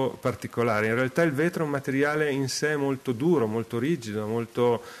molto particolare. In realtà il vetro è un materiale in sé molto duro, molto rigido,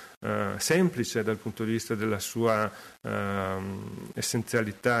 molto semplice dal punto di vista della sua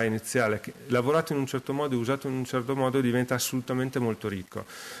essenzialità iniziale, che, lavorato in un certo modo e usato in un certo modo, diventa assolutamente molto ricco.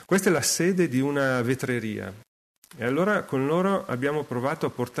 Questa è la sede di una vetreria, e allora con loro abbiamo provato a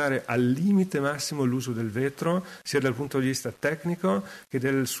portare al limite massimo l'uso del vetro, sia dal punto di vista tecnico che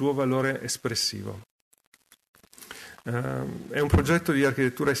del suo valore espressivo. È un progetto di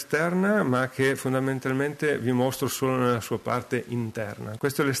architettura esterna, ma che fondamentalmente vi mostro solo nella sua parte interna.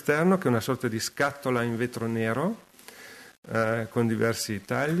 Questo è l'esterno, che è una sorta di scatola in vetro nero con diversi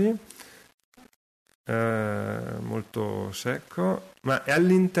tagli, molto secco, ma è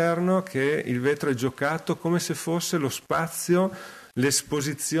all'interno che il vetro è giocato come se fosse lo spazio,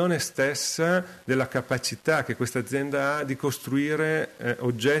 l'esposizione stessa della capacità che questa azienda ha di costruire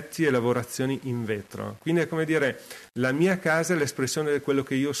oggetti e lavorazioni in vetro. Quindi è come dire, la mia casa è l'espressione di quello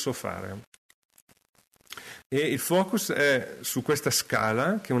che io so fare. E il focus è su questa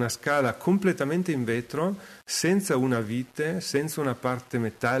scala, che è una scala completamente in vetro, senza una vite, senza una parte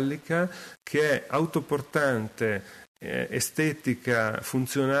metallica, che è autoportante, estetica,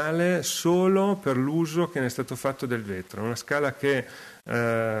 funzionale solo per l'uso che ne è stato fatto del vetro. Una scala che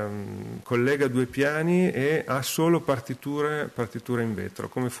collega due piani e ha solo partiture in vetro.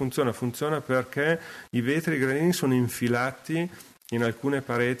 Come funziona? Funziona perché i vetri, i gradini sono infilati in alcune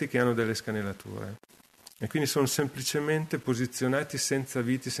pareti che hanno delle scanellature. E quindi sono semplicemente posizionati senza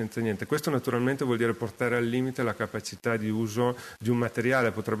viti, senza niente. Questo naturalmente vuol dire portare al limite la capacità di uso di un materiale,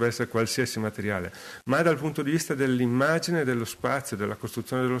 potrebbe essere qualsiasi materiale, ma dal punto di vista dell'immagine dello spazio, della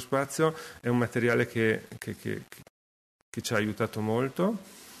costruzione dello spazio, è un materiale che ci ha aiutato molto.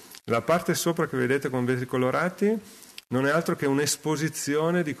 La parte sopra che vedete con vetri colorati non è altro che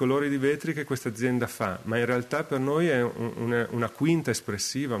un'esposizione di colori di vetri che questa azienda fa, ma in realtà per noi è una quinta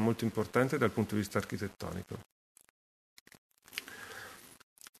espressiva molto importante dal punto di vista architettonico.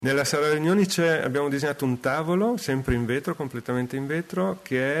 Nella sala riunioni abbiamo disegnato un tavolo, sempre in vetro, completamente in vetro,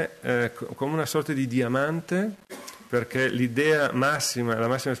 che è come una sorta di diamante, perché l'idea massima, la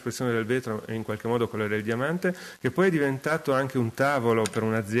massima espressione del vetro è in qualche modo quella del diamante, che poi è diventato anche un tavolo per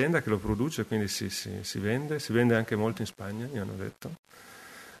un'azienda che lo produce, quindi si vende anche molto in Spagna, mi hanno detto,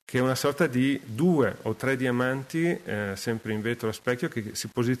 che è una sorta di 2 o 3 diamanti, sempre in vetro a specchio, che si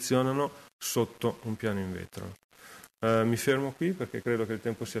posizionano sotto un piano in vetro. Mi fermo qui perché credo che il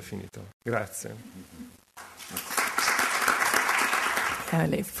tempo sia finito. Grazie.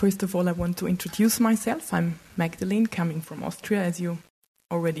 First of all, I want to introduce myself. I'm Magdalena, coming from Austria, as you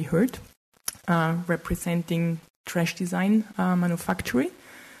already heard, representing trash design manufacturing.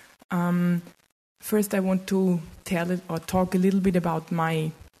 First, I want to talk a little bit about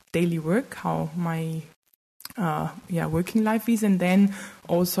my daily work, how my working life is, and then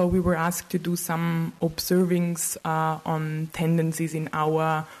also we were asked to do some observings on tendencies in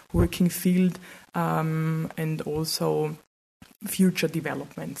our working field, and also future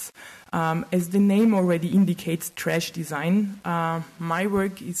developments. As the name already indicates, trash design, my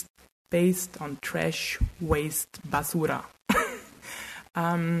work is based on trash, waste, basura.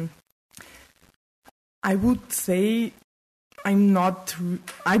 I would say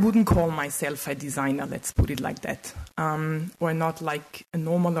I wouldn't call myself a designer, let's put it like that, or not like a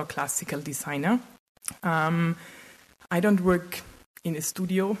normal or classical designer. I don't work in a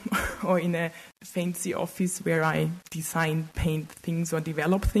studio or in a fancy office where I design, paint things or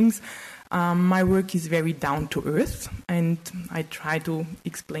develop things. My work is very down to earth, and I try to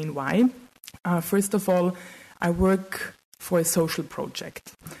explain why. First of all, I work for a social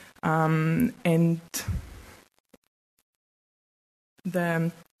project, and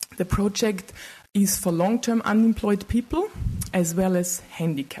the project is for long-term unemployed people as well as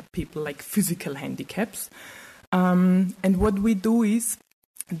handicapped people, like physical handicaps. And what we do is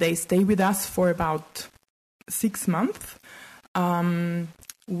they stay with us for about 6 months.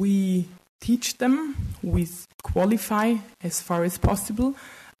 We teach them, we qualify as far as possible,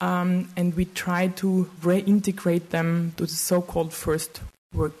 and we try to reintegrate them to the so-called first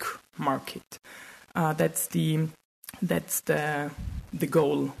work market. That's the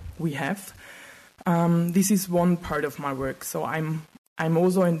goal we have. This is one part of my work. So I'm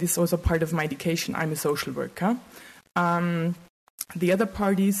also, and this is also part of my education, I'm a social worker. The other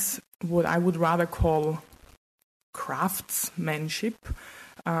part is what I would rather call craftsmanship,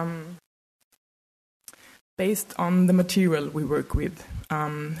 based on the material we work with.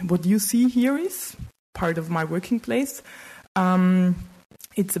 What you see here is part of my working place.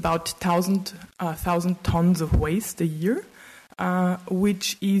 It's about 1,000 tons of waste a year,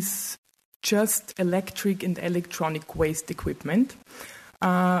 which is just electric and electronic waste equipment.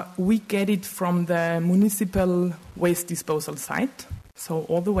 We get it from the municipal waste disposal site. So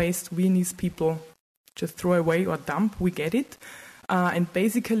all the waste we as people just throw away or dump, we get it. And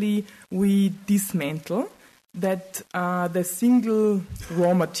basically we dismantle that the single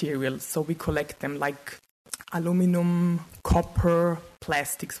raw materials. So we collect them like aluminum, copper,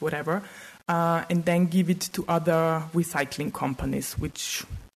 plastics, whatever, and then give it to other recycling companies, which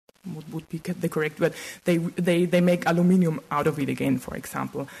would be the correct word. They make aluminium out of it again, for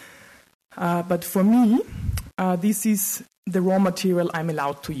example. But for me, this is the raw material I'm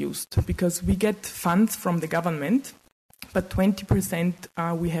allowed to use, because we get funds from the government, but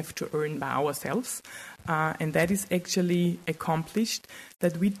 20% we have to earn by ourselves. And that is actually accomplished,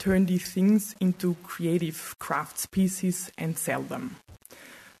 that we turn these things into creative crafts pieces and sell them.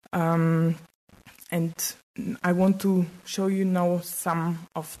 And I want to show you now some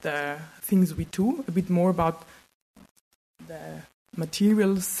of the things we do, a bit more about the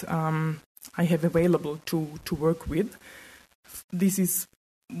materials I have available to work with. This is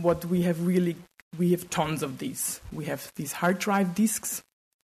what we have really, we have tons of these. We have these hard drive disks.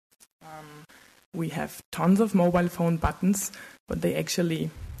 We have tons of mobile phone buttons, but they actually,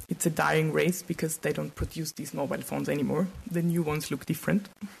 it's a dying race because they don't produce these mobile phones anymore. The new ones look different.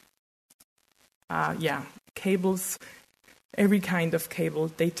 Cables, every kind of cable,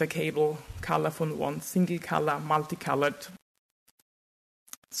 data cable, colorful one, single color, multicolored.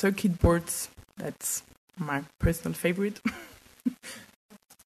 Circuit boards, that's my personal favorite.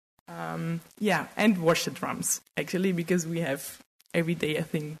 And washer drums, actually, because we have every day, I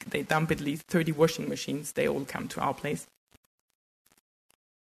think, they dump at least 30 washing machines. They all come to our place.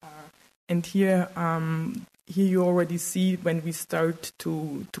 And here you already see when we start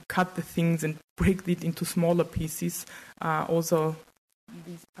to cut the things and break it into smaller pieces. Also,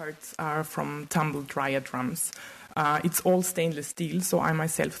 these parts are from tumble dryer drums. It's all stainless steel, so I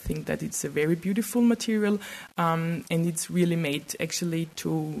myself think that it's a very beautiful material, and it's really made actually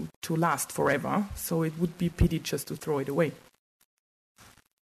to last forever. So it would be a pity just to throw it away.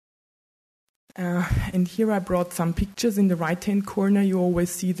 And here I brought some pictures. In the right-hand corner, you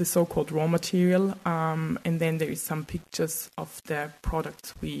always see the so-called raw material, and then there is some pictures of the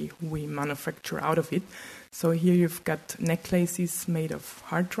products we manufacture out of it. So here you've got necklaces made of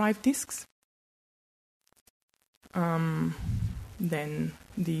hard drive disks. Then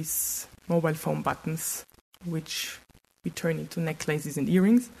these mobile phone buttons, which we turn into necklaces and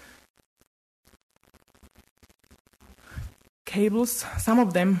earrings. Cables, some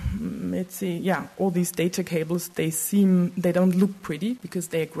of them, let's see, all these data cables, they don't look pretty because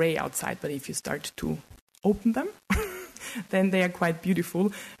they're gray outside, but if you start to open them, then they are quite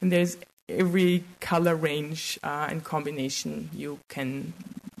beautiful. And there's every color range and combination you can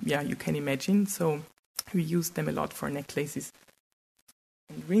imagine. So we use them a lot for necklaces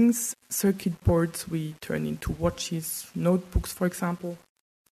and rings. Circuit boards we turn into watches, notebooks, for example,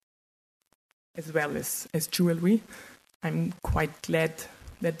 as well as jewelry. I'm quite glad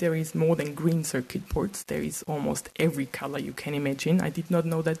that there is more than green circuit boards. There is almost every color you can imagine. I did not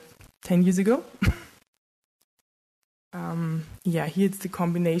know that 10 years ago. Here it's the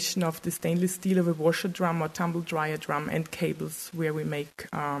combination of the stainless steel of a washer drum or tumble dryer drum and cables where we make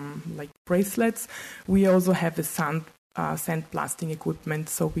like bracelets. We also have a sandblasting equipment,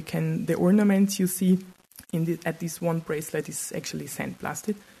 so we can, the ornaments you see at this one bracelet is actually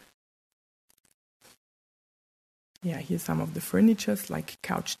sandblasted. Here's some of the furniture, like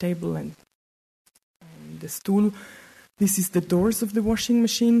couch table and the stool. This is the doors of the washing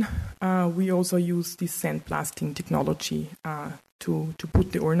machine. We also use this sandblasting technology to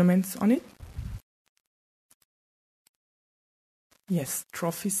put the ornaments on it. Yes,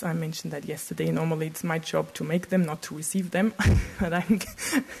 trophies, I mentioned that yesterday. Normally it's my job to make them, not to receive them. But I'm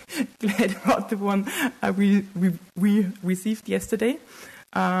glad about the one we received yesterday.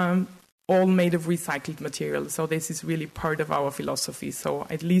 All made of recycled material. So this is really part of our philosophy. So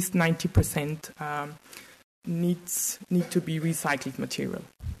at least 90% need to be recycled material.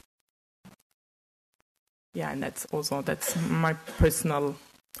 And that's my personal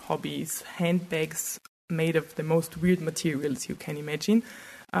hobbies. Handbags made of the most weird materials you can imagine,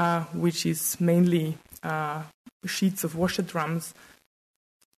 which is mainly sheets of washer drums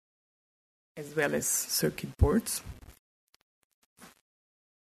as well as circuit boards.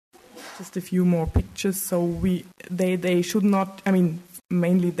 Just a few more pictures. So they should not,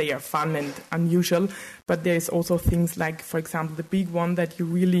 mainly they are fun and unusual, but there's also things like, for example, the big one that you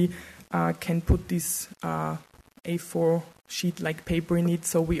really can put this A4 sheet-like paper in it.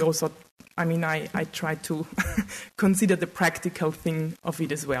 So we also, I try to consider the practical thing of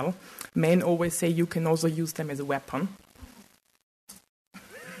it as well. Men always say you can also use them as a weapon.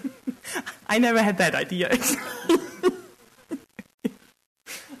 I never had that idea.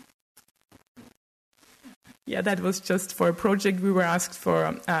 That was just for a project. We were asked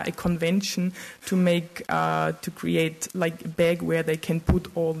for a convention to create like a bag where they can put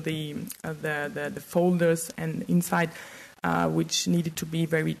all the folders and inside, which needed to be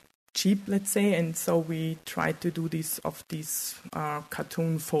very cheap, let's say, and so we tried to do this of these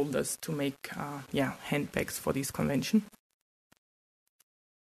cartoon folders to make handbags for this convention.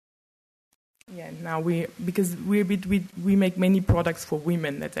 Yeah, now we make many products for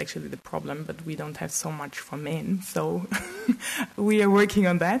women. That's actually the problem, but we don't have so much for men. So we are working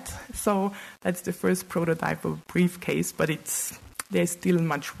on that. So that's the first prototype of briefcase, but there's still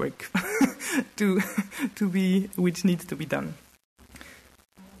much work which needs to be done.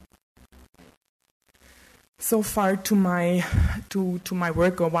 So far to my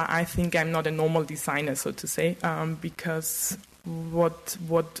work, or why I think I'm not a normal designer, so to say, because what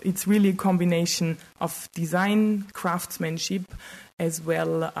it's really a combination of design, craftsmanship, as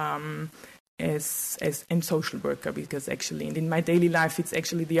well as social worker, because actually in my daily life it's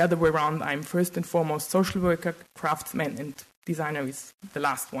actually the other way around. I'm first and foremost social worker, craftsman, and designer is the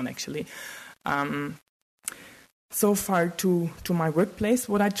last one actually. So far to my workplace,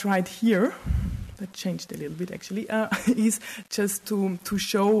 what I tried here, that changed a little bit actually, is just to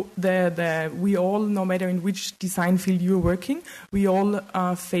show that we all, no matter in which design field you're working, we all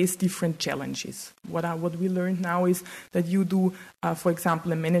face different challenges. What we learned now is that you do, for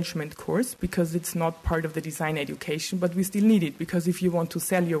example, a management course, because it's not part of the design education, but we still need it, because if you want to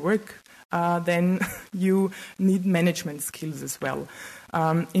sell your work, then you need management skills as well.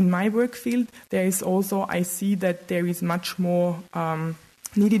 In my work field, there is also, I see that there is much more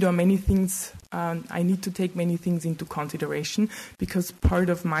needed, or many things, I need to take many things into consideration, because part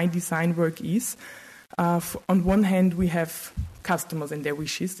of my design work is, on one hand, we have customers and their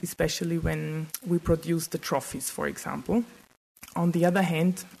wishes, especially when we produce the trophies, for example. On the other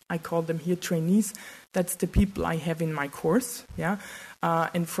hand, I call them here trainees. That's the people I have in my course, yeah.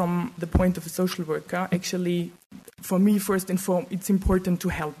 And from the point of a social worker, actually, for me, first and foremost, it's important to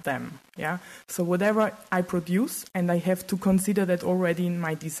help them, yeah. So whatever I produce, and I have to consider that already in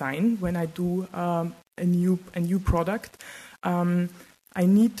my design when I do a new product, I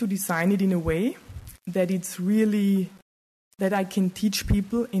need to design it in a way that it's really that I can teach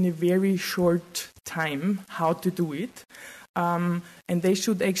people in a very short time how to do it. And they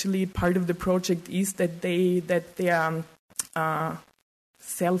should actually, part of the project is that their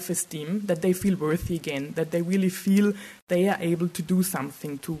self-esteem, that they feel worthy again, that they really feel they are able to do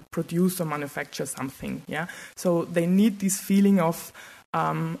something, to produce or manufacture something. Yeah, so they need this feeling of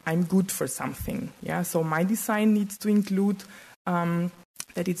I'm good for something. Yeah, so my design needs to include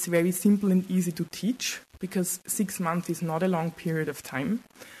that it's very simple and easy to teach, because 6 months is not a long period of time.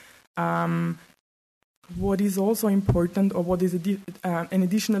 What is also important, or what is an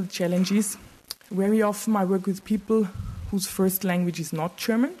additional challenge, is very often I work with people whose first language is not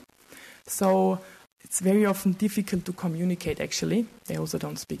German. So it's very often difficult to communicate, actually. They also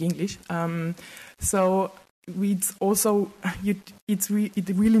don't speak English. So it's also, it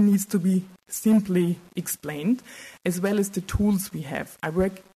really needs to be simply explained, as well as the tools we have. I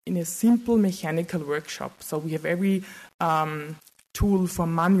work in a simple mechanical workshop. So we have every tool for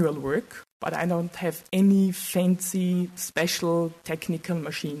manual work, but I don't have any fancy, special technical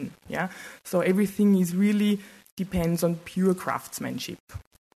machine. Yeah, so everything is really depends on pure craftsmanship.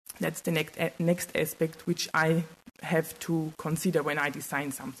 That's the next aspect which I have to consider when I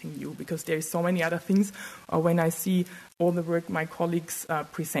design something new, because there is so many other things. Or when I see all the work my colleagues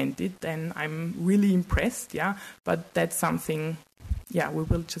presented, then I'm really impressed. Yeah, but that's something. Yeah, we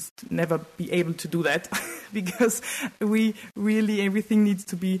will just never be able to do that because we really, everything needs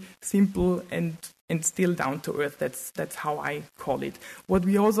to be simple and still down to earth. That's how I call it. What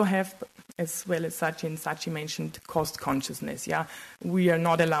we also have, as well as Saatchi mentioned, cost consciousness. Yeah, we are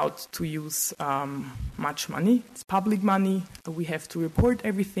not allowed to use much money. It's public money. We have to report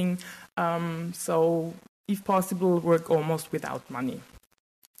everything. So, if possible, work almost without money.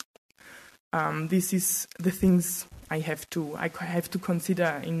 This is the things I have to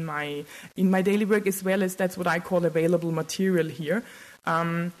consider in my daily work, as well as that's what I call available material here,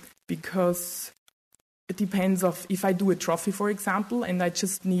 because it depends of if I do a trophy, for example, and I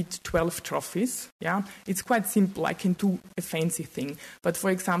just need 12 trophies. Yeah, it's quite simple. I can do a fancy thing. But for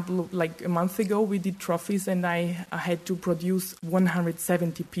example, like a month ago, we did trophies, and I had to produce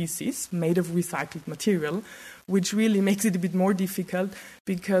 170 pieces made of recycled material, which really makes it a bit more difficult,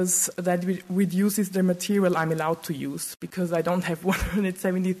 because that reduces the material I'm allowed to use, because I don't have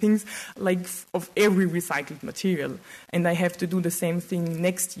 170 things like of every recycled material. And I have to do the same thing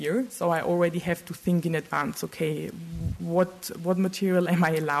next year, so I already have to think in advance, okay, what material am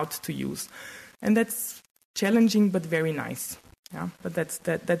I allowed to use? And that's challenging but very nice. Yeah, but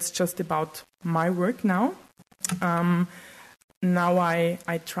that's just about my work now. Now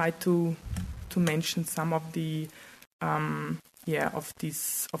I try to mention some of the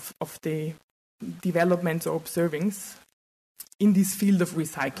the developments or observings in this field of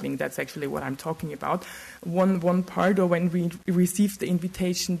recycling. That's actually what I'm talking about. One part, or when we received the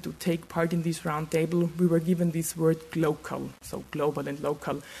invitation to take part in this round table, we were given this word glocal, so global and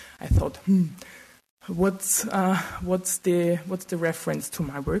local. I thought, what's the reference to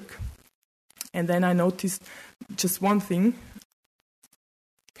my work? And then I noticed just one thing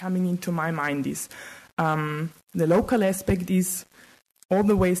coming into my mind is the local aspect is all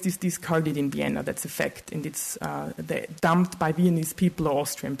the waste is discarded in Vienna, that's a fact, and it's dumped by Viennese people or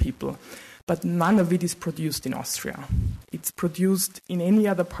Austrian people. But none of it is produced in Austria. It's produced in any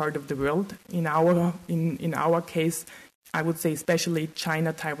other part of the world. In our case, I would say especially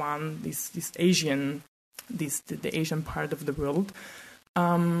China, Taiwan, the Asian part of the world.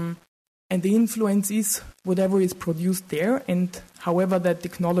 And the influence is whatever is produced there, and however that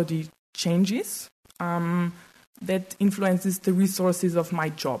technology changes, that influences the resources of my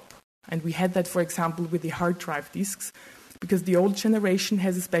job. And we had that, for example, with the hard drive disks, because the old generation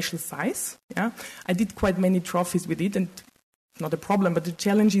has a special size. Yeah, I did quite many trophies with it, and not a problem, but the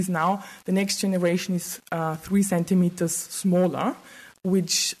challenge is now the next generation is 3 centimeters smaller,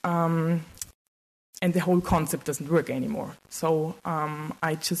 which and the whole concept doesn't work anymore. So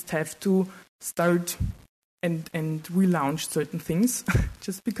I just have to start and relaunch certain things,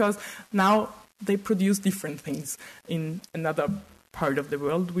 just because now they produce different things in another part of the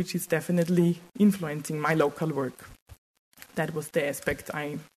world, which is definitely influencing my local work. That was the aspect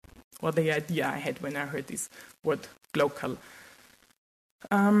the idea I had when I heard this word glocal.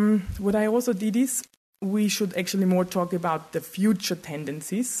 What I also did is, we should actually more talk about the future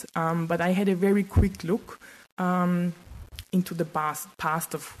tendencies, but I had a very quick look into the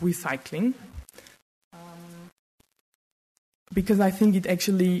past of recycling. Because I think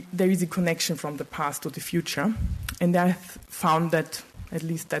there is a connection from the past to the future. And I found that, at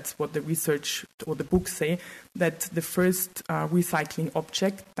least that's what the research or the books say, that the first recycling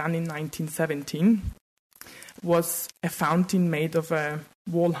object done in 1917 was a fountain made of a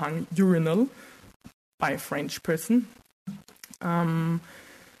wall-hung urinal by a French person.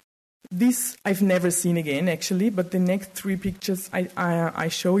 This I've never seen again, actually, but the next 3 pictures I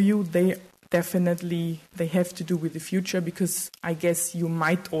show you, they have to do with the future, because I guess you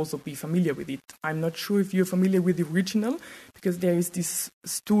might also be familiar with it. I'm not sure if you're familiar with the original, because there is this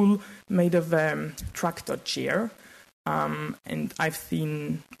stool made of a tractor chair, and I've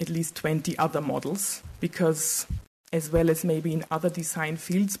seen at least 20 other models, because as well as maybe in other design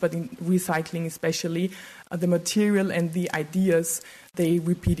fields, but in recycling especially, the material and the ideas, they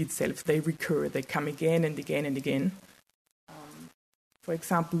repeat itself, they recur, they come again and again and again. For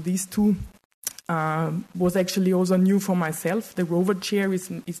example, these 2 was actually also new for myself. The rover chair is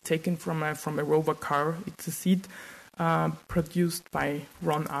taken from a rover car. It's a seat produced by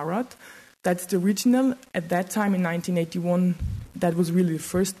Ron Arad. That's the original. At that time, in 1981, that was really the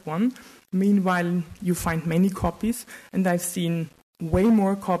first one. Meanwhile, you find many copies, and I've seen way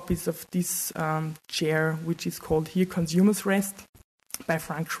more copies of this chair, which is called here Consumer's Rest by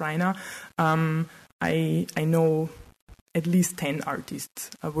Frank Schreiner. I know at least 10 artists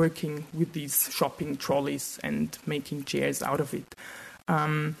are working with these shopping trolleys and making chairs out of it.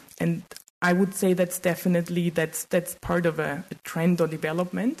 And I would say that's part of a trend or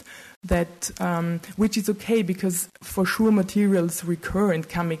development that which is okay, because for sure materials recur and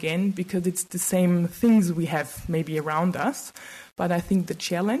come again, because it's the same things we have maybe around us. But I think the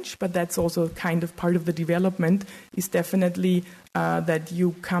challenge, but that's also kind of part of the development, is definitely that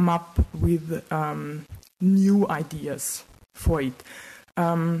you come up with new ideas for it.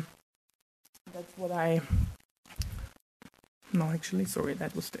 That's what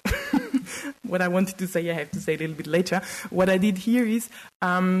that was what I wanted to say. I have to say a little bit later. What I did here is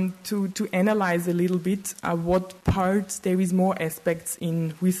to analyze a little bit what parts there is more aspects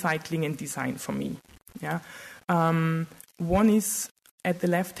in recycling and design for me. Yeah, one is at the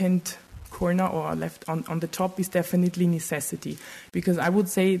left-hand corner, or left on the top, is definitely necessity, because I would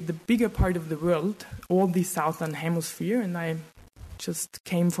say the bigger part of the world, all the southern hemisphere, and I just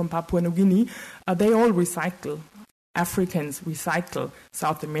came from Papua New Guinea, they all recycle. Africans recycle,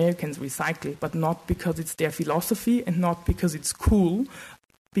 South Americans recycle, but not because it's their philosophy and not because it's cool,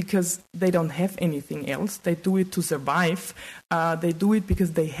 because they don't have anything else. They do it to survive. They do it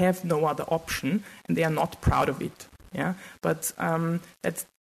because they have no other option, and they are not proud of it. Yeah, but that's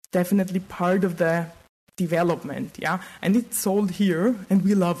definitely part of the development. Yeah, and it's sold here, and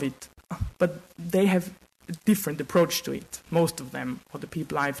we love it, but they have a different approach to it. Most of them, or the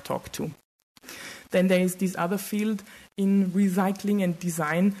people I've talked to. Then there is this other field in recycling and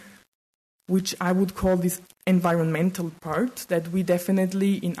design, which I would call this environmental part, that we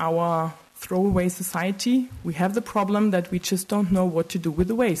definitely in our throwaway society, we have the problem that we just don't know what to do with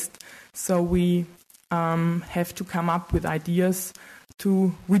the waste. So we have to come up with ideas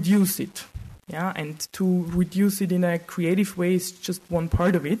to reduce it. Yeah, and to reduce it in a creative way is just one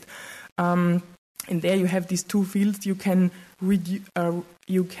part of it. And there you have these two fields. You can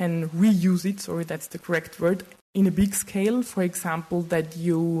reuse it, sorry, that's the correct word, in a big scale. For example, that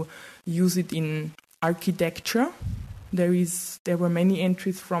you use it in architecture. There were many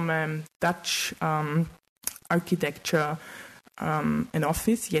entries from Dutch architecture an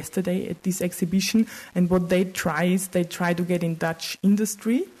office yesterday at this exhibition, and what they try is they try to get in Dutch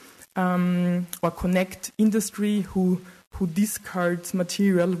industry or connect industry who discards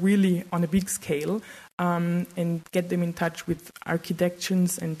material really on a big scale and get them in touch with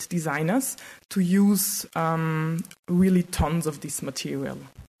architects and designers to use really tons of this material.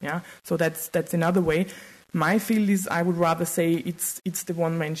 Yeah, so that's another way. My field is, I would rather say, it's the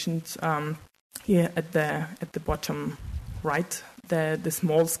one mentioned here at the bottom right, the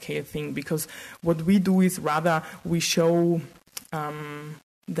small scale thing, because what we do is rather we show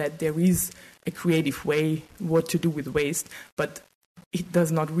that there is a creative way what to do with waste, but it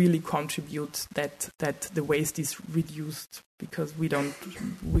does not really contribute that the waste is reduced, because we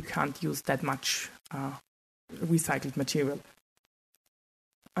can't use that much recycled material.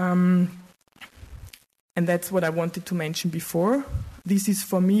 And that's what I wanted to mention before. This is,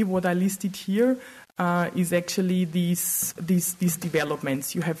 for me, what I listed here is actually these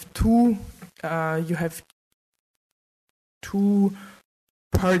developments. You have two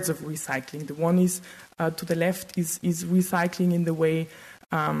parts of recycling. The one is to the left is recycling in the way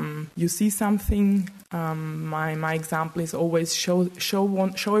you see something. My example is always show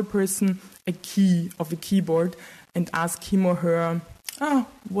a person a key of a keyboard and ask him or her,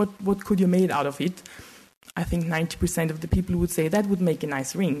 what could you make out of it? I think 90% of the people would say that would make a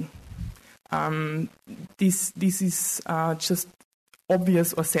nice ring. This is just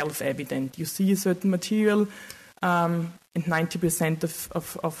obvious or self-evident. You see a certain material, and 90%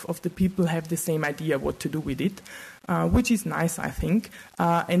 of the people have the same idea what to do with it, which is nice, I think.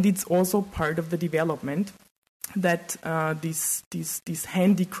 And it's also part of the development that these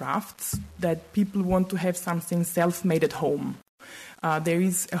handicrafts, that people want to have something self-made at home. There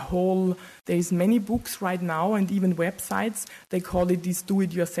is many books right now and even websites. They call it these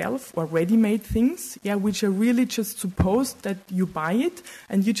do-it-yourself or ready-made things, which are really just supposed that you buy it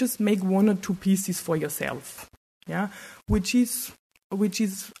and you just make one or two pieces for yourself. Which is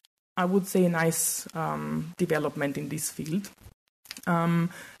I would say a nice development in this field, and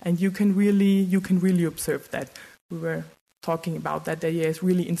you can really observe that. We were talking about that. There is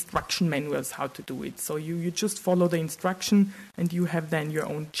really instruction manuals how to do it. So you just follow the instruction and you have then your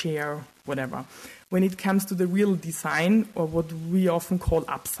own chair, whatever. When it comes to the real design, or what we often call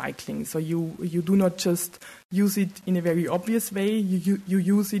upcycling, so you do not just use it in a very obvious way. You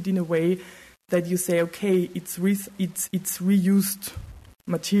use it in a way that you say, okay, it's reused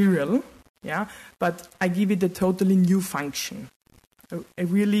material, but I give it a totally new function.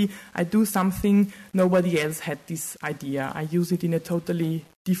 I do something nobody else had this idea. I use it in a totally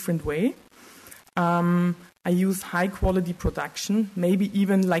different way. I use high quality production, maybe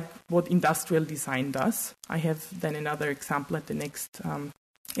even like what industrial design does. I have then another example at the next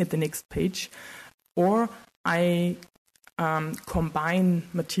page. Or I combine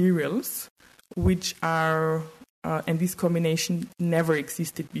materials which are, and this combination never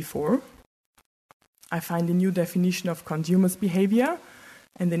existed before. I find a new definition of consumers' behavior.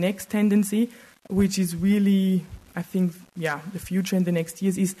 And the next tendency, which is really, I think, the future in the next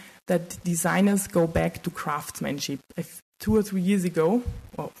years, is that designers go back to craftsmanship. 2 or 3 years ago,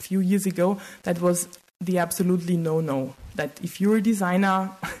 or a few years ago, that was the absolutely no-no. That if you're a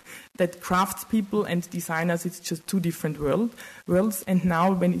designer, that craftspeople and designers, it's just two different worlds. And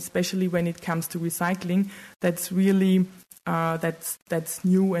now, especially when it comes to recycling, that's really... that's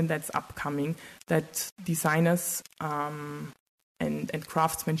new and that's upcoming, that designers and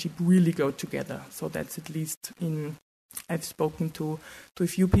craftsmanship really go together. So that's at least I've spoken to a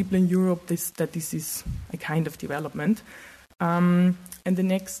few people in Europe that this is a kind of development. And the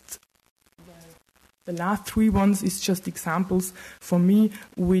last three ones is just examples for me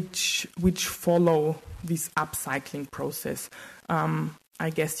which follow this upcycling process. I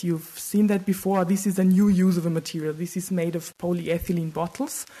guess you've seen that before. This is a new use of a material. This is made of polyethylene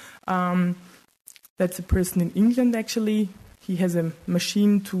bottles. That's a person in England, actually. He has a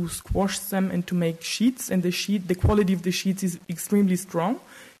machine to squash them and to make sheets, and the quality of the sheets is extremely strong.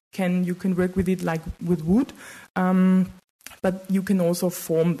 You can work with it like with wood, but you can also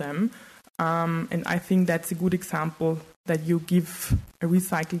form them. And I think that's a good example that you give a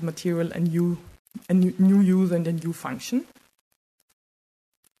recycled material a new use and a new function.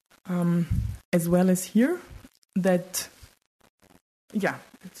 As well as here, that, yeah,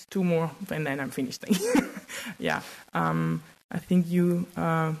 it's two more, and then I'm finished. Yeah, I think you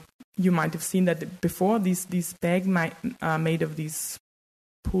might have seen that before. This bag made of these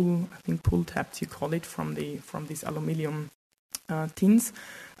pull tabs, you call it, from these aluminium tins.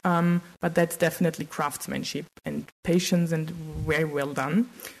 But that's definitely craftsmanship and patience and very well done.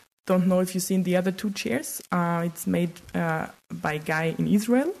 Don't know if you've seen the other two chairs. It's made by a guy in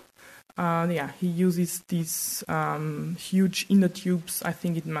Israel. He uses these huge inner tubes. I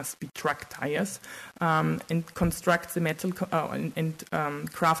think it must be truck tires, and constructs the metal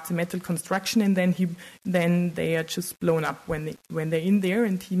crafts the metal construction, and then they are just blown up when they're in there.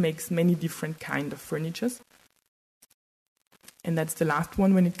 And he makes many different kind of furnitures. And that's the last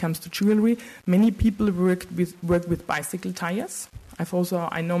one when it comes to jewelry. Many people work with bicycle tires.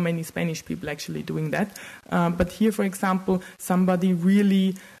 I know many Spanish people actually doing that. But here, for example, somebody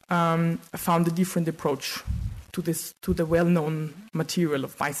really found a different approach to the well-known material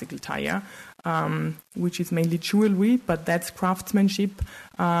of bicycle tire, which is mainly jewelry, but that's craftsmanship,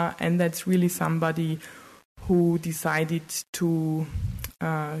 and that's really somebody who decided to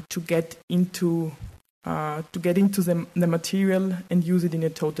get into the material and use it in a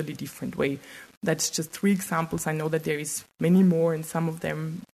totally different way. That's just 3 examples. I know that there is many more, and some of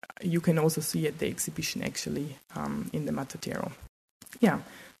them you can also see at the exhibition actually in the Matadero. Yeah,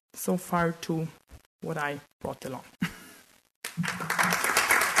 so far to what I brought along.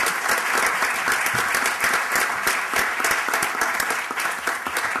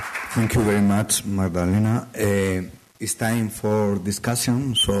 Thank you very much, Magdalena. It's time for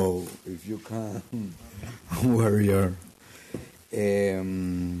discussion, so if you can wear your...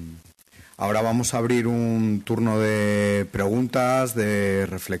 Ahora vamos a abrir un turno de preguntas, de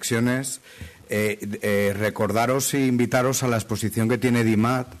reflexiones. Recordaros e invitaros a la exposición que tiene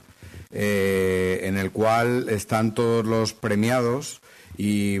DIMAT, en el cual están todos los premiados.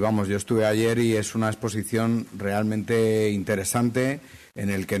 Y vamos, yo estuve ayer y es una exposición realmente interesante, en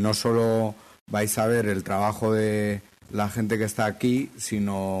el que no solo vais a ver el trabajo de la gente que está aquí,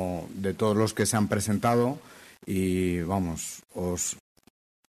 sino de todos los que se han presentado. Y vamos, os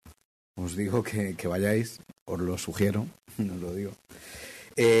digo que vayáis, os lo sugiero, os lo digo.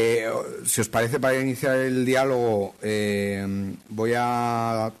 Si os parece, para iniciar el diálogo, voy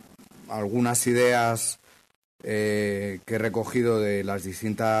a algunas ideas que he recogido de las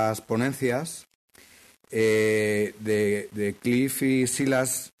distintas ponencias. De Cliff y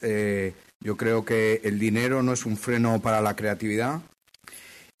Silas, yo creo que el dinero no es un freno para la creatividad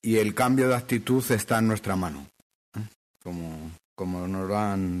y el cambio de actitud está en nuestra mano, como nos lo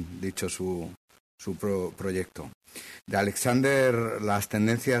han dicho su proyecto. De Alexander, las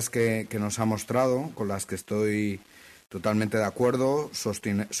tendencias que nos ha mostrado, con las que estoy totalmente de acuerdo: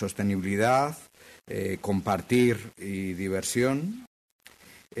 sostenibilidad, compartir y diversión.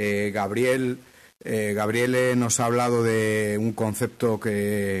 Gabriele nos ha hablado de un concepto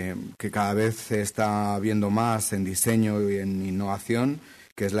que cada vez se está viendo más en diseño y en innovación,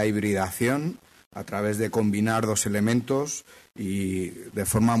 que es la hibridación, a través de combinar 2 elementos, y de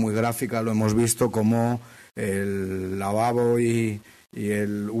forma muy gráfica lo hemos visto como el lavabo y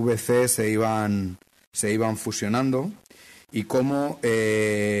el VC se iban fusionando, y cómo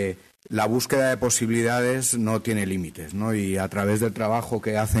la búsqueda de posibilidades no tiene límites, ¿no? Y a través del trabajo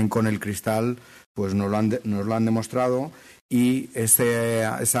que hacen con el cristal, pues nos lo han demostrado, y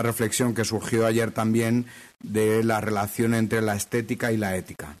esa reflexión que surgió ayer también de la relación entre la estética y la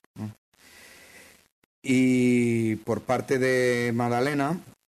ética, ¿no? Y por parte de Magdalena,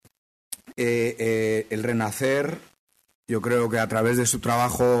 el renacer, yo creo que a través de su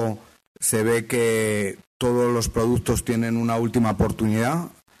trabajo se ve que todos los productos tienen una última oportunidad,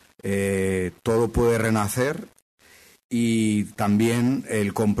 todo puede renacer, y también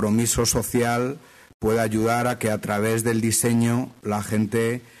el compromiso social puede ayudar a que a través del diseño la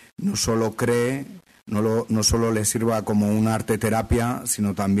gente no solo cree, no solo le sirva como una arte terapia,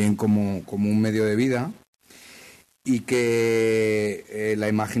 sino también como un medio de vida, y que la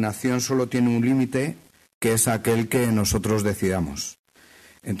imaginación solo tiene un límite, que es aquel que nosotros decidamos.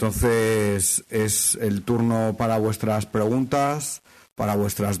 Entonces es el turno para vuestras preguntas, para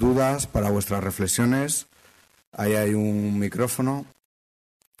vuestras dudas, para vuestras reflexiones. Ahí hay un micrófono.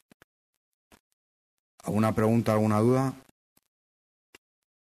 ¿Alguna pregunta, alguna duda?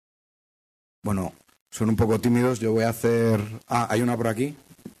 Bueno, son un poco tímidos. Yo voy a hacer... hay una por aquí.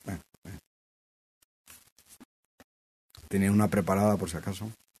 Tenía una preparada por si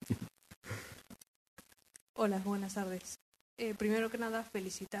acaso. Hola, buenas tardes. Primero que nada,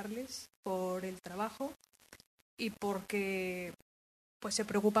 felicitarles por el trabajo y porque pues se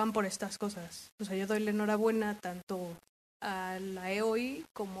preocupan por estas cosas. O sea, yo doy la enhorabuena tanto a la EOI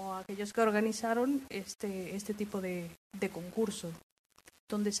como a aquellos que organizaron este tipo de concurso,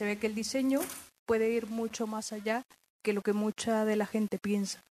 donde se ve que el diseño puede ir mucho más allá que lo que mucha de la gente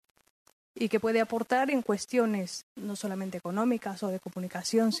piensa y que puede aportar en cuestiones no solamente económicas o de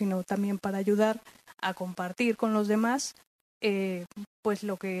comunicación, sino también para ayudar a compartir con los demás pues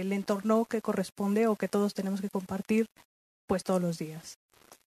lo que el entorno que corresponde o que todos tenemos que compartir pues todos los días.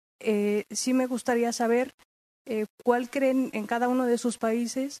 Sí me gustaría saber cuál creen en cada uno de sus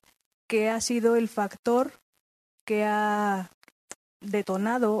países que ha sido el factor que ha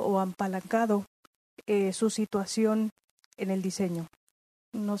detonado o apalancado su situación en el diseño.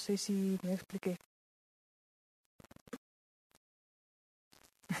 No sé si me expliqué.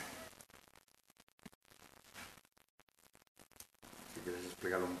 Si quieres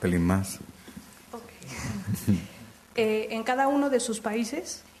explicarlo un pelín más. Okay. En cada uno de sus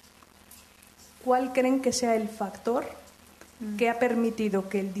países, ¿cuál creen que sea el factor que ha permitido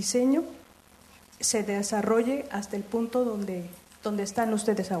que el diseño se desarrolle hasta el punto donde están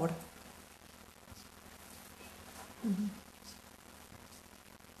ustedes ahora?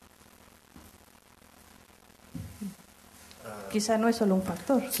 Quizá no es solo un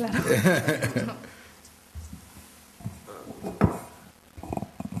factor, claro.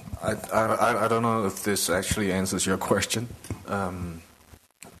 I don't know if this actually answers your question,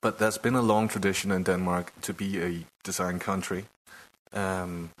 but there's been a long tradition in Denmark to be a design country.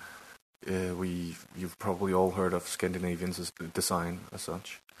 You've probably all heard of Scandinavian design as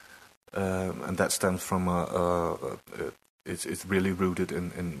such, and that stems from it's really rooted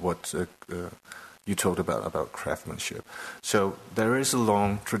in what you talked about craftsmanship. So there is a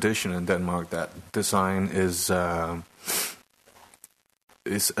long tradition in Denmark that design is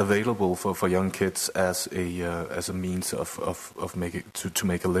available for young kids as a means of making to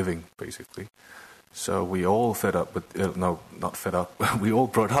make a living, basically. So we all fed up with not fed up. We all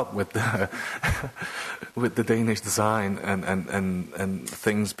brought up with with the Danish design and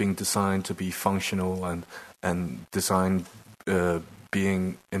things being designed to be functional and design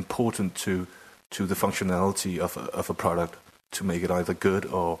being important to the functionality of a product to make it either good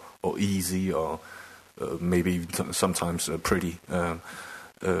or easy or maybe sometimes pretty.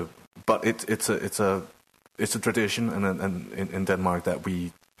 But it's a tradition and in Denmark that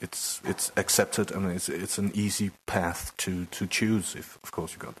it's accepted and it's an easy path to choose if of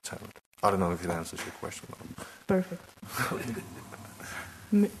course you got the talent. I don't know if it answers your question. Perfect.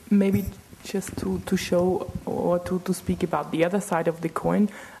 Maybe just to show or to speak about the other side of the coin,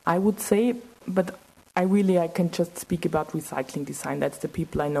 I would say, but I can just speak about recycling design. That's the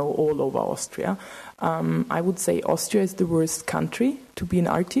people I know all over Austria. I would say Austria is the worst country to be an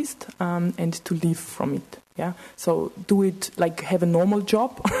artist and to live from it. Yeah, so do it like have a normal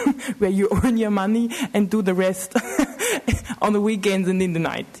job where you earn your money and do the rest on the weekends and in the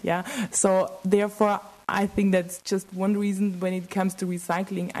night. Yeah, so therefore I think that's just one reason when it comes to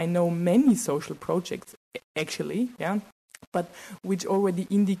recycling. I know many social projects actually. Yeah. But which already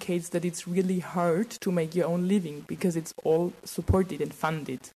indicates that it's really hard to make your own living because it's all supported and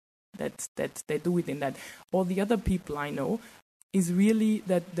funded. That they do it in that. All the other people I know is really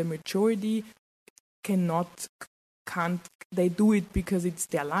that the majority can't. They do it because it's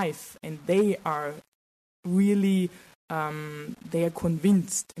their life and they are really they are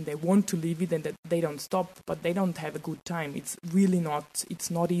convinced and they want to live it and that they don't stop, but they don't have a good time. It's really not. It's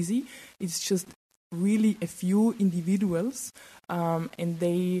not easy. It's just really a few individuals and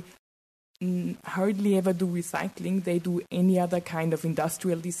they hardly ever do recycling. They do any other kind of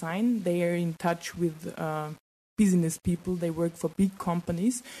industrial design. They are in touch with business people. They work for big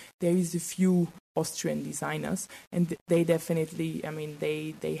companies. There is a few Austrian designers and they definitely,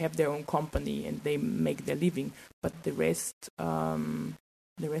 they have their own company and they make their living. But the rest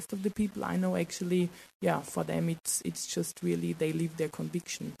of the people I know actually, for them it's just really they live their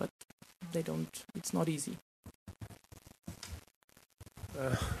conviction, but they don't. It's not easy.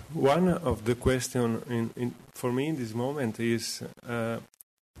 One of the questions for me in this moment is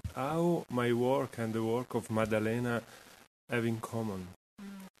how my work and the work of Magdalena have in common.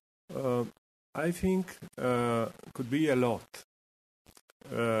 I think could be a lot.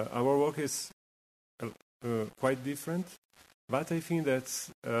 Our work is quite different, but I think that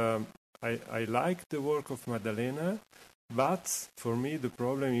I like the work of Magdalena. But for me, the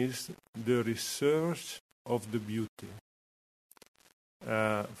problem is the research of the beauty.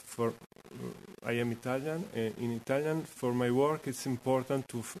 I am Italian. In Italian, for my work, it's important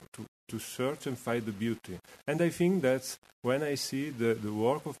to search and find the beauty. And I think that when I see the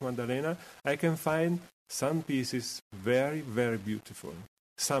work of Magdalena, I can find some pieces very, very beautiful.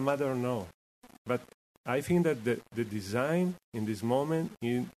 Some other no. But I think that the design in this moment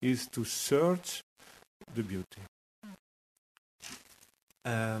is to search the beauty.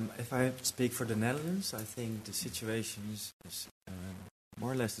 If I speak for the Netherlands, I think the situation is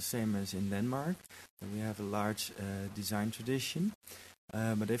more or less the same as in Denmark. We have a large design tradition.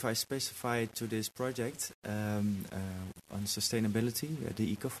 But if I specify it to this project on sustainability, the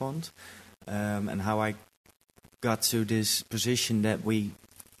Eco Fund, and how I got to this position that we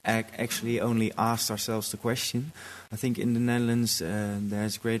actually only asked ourselves the question, I think in the Netherlands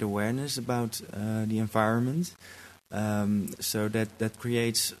there's great awareness about the environment. So that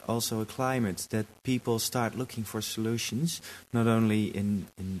creates also a climate that people start looking for solutions, not only in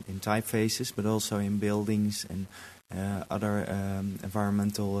typefaces, but also in buildings and other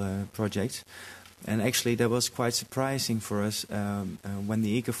environmental projects. And actually that was quite surprising for us when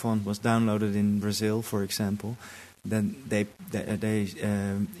the Ecofond was downloaded in Brazil, for example. Then they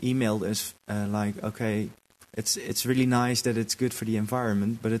emailed us like, okay, it's really nice that it's good for the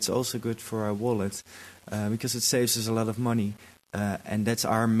environment, but it's also good for our wallet because it saves us a lot of money, and that's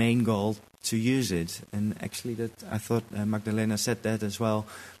our main goal, to use it. And actually, that I thought Magdalena said that as well.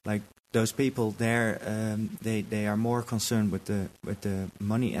 Like those people there, they are more concerned with the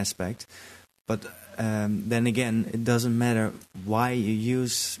money aspect. But then again, it doesn't matter why you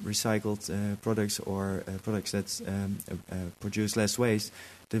use recycled products or products that produce less waste.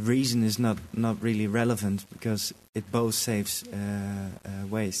 The reason is not really relevant because it both saves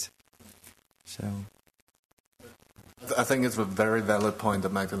waste. So I think it's a very valid point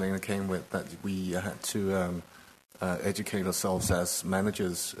that Magdalena came with, that we had to educate ourselves as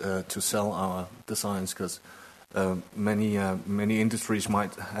managers to sell our designs, because many industries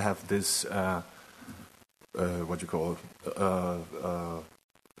might have this three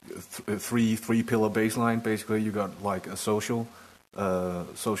pillar baseline. Basically, you got like a social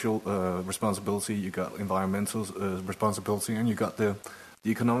responsibility, you got environmental responsibility, and you got the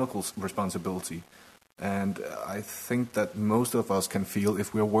economical responsibility. And I think that most of us can feel,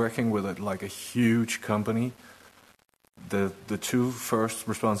 if we're working with a huge company, the two first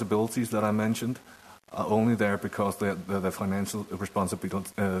responsibilities that I mentioned are only there because the financial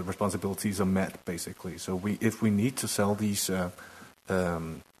responsibilities are met, basically. So if we need to sell these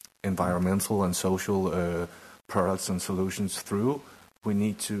environmental and social products and solutions through, we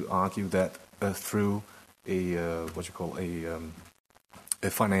need to argue that through a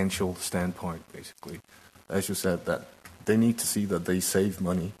financial standpoint, basically. As you said, that they need to see that they save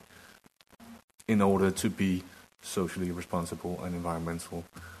money in order to be socially responsible and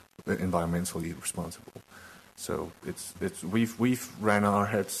environmentally responsible. So we've ran our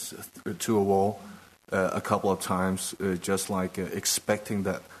heads to a wall a couple of times, just like expecting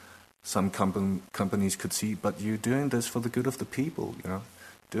that some companies could see, but you're doing this for the good of the people,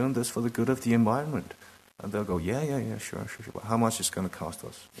 doing this for the good of the environment. And they'll go, yeah, sure. But how much is it going to cost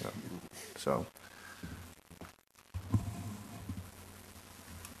us? So.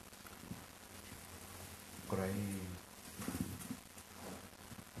 Por ahí.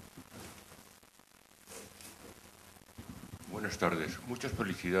 Buenas tardes. Muchas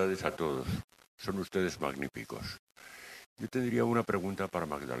felicidades a todos. Son ustedes magníficos. Yo tendría una pregunta para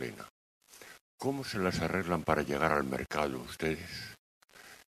Magdalena. ¿Cómo se las arreglan para llegar al mercado ustedes?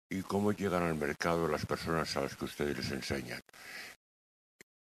 ¿Y cómo llegan al mercado las personas a las que ustedes les enseñan?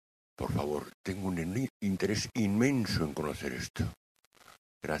 Por favor, tengo un interés inmenso en conocer esto.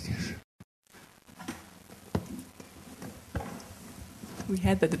 Gracias. We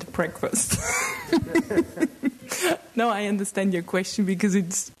had that at the breakfast. No, I understand your question because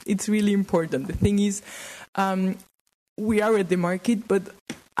it's really important. The thing is, we are at the market, but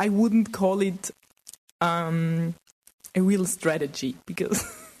I wouldn't call it a real strategy because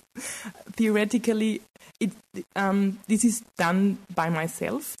theoretically, this is done by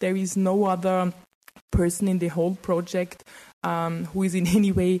myself. There is no other person in the whole project who is in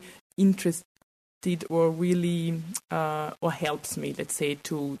any way interested or really or helps me, let's say,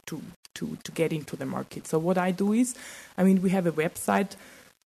 to get into the market. So what I do is, we have a website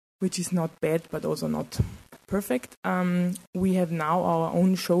which is not bad but also not perfect. We have now our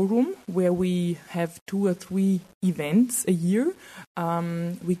own showroom where we have 2 or 3 events a year.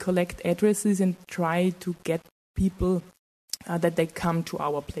 We collect addresses and try to get people that they come to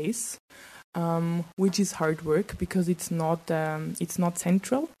our place, which is hard work because it's not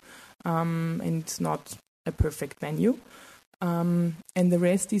central and it's not a perfect venue. and the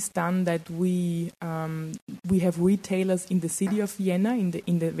rest is done that we have retailers in the city of Vienna,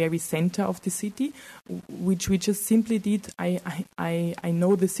 in the very center of the city, which we just simply did. I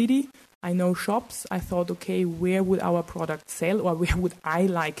know the city, I know shops. I thought, okay, where would our products sell, or where would I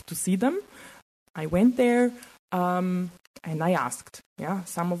like to see them? I went there and I asked. Yeah,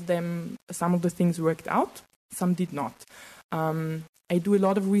 some of the things worked out, some did not. I do a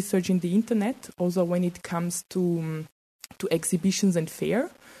lot of research in the internet, also when it comes to exhibitions and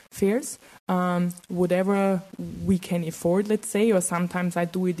fairs, whatever we can afford, let's say, or sometimes I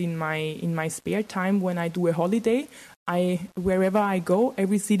do it in my spare time when I do a holiday. Wherever I go,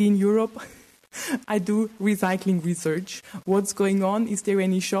 every city in Europe, I do recycling research. What's going on? Is there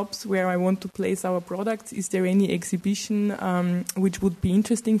any shops where I want to place our products? Is there any exhibition which would be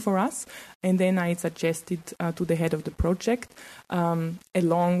interesting for us? And then I suggest it to the head of the project,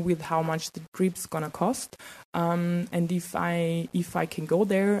 along with how much the trip's gonna cost. And if I can go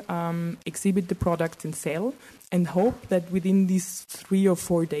there, exhibit the product and sell, and hope that within these 3 or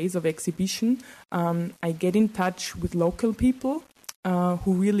 4 days of exhibition, I get in touch with local people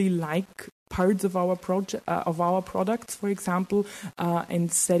who really like parts of our products, for example,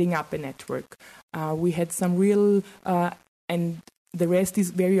 and setting up a network. We had some real, and the rest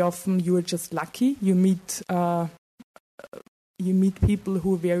is very often you are just lucky. You meet people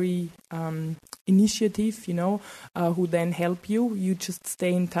who are very initiative, who then help you. You just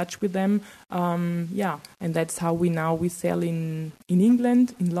stay in touch with them. And that's how we sell in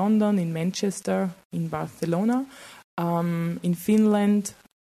England, in London, in Manchester, in Barcelona, in Finland,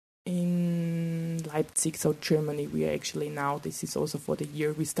 in Leipzig, so Germany. We are actually now, this is also for the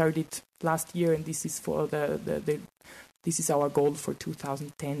year. We started last year, and this is for this is our goal for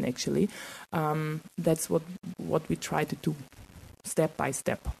 2010, actually. That's what we try to do, step by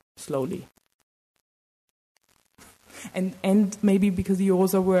step, slowly. And maybe because you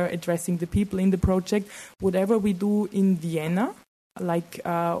also were addressing the people in the project, whatever we do in Vienna,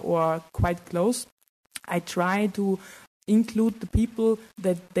 or quite close, I try to include the people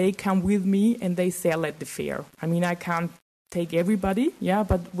that they come with me and they sell at the fair. I mean, I can't take everybody,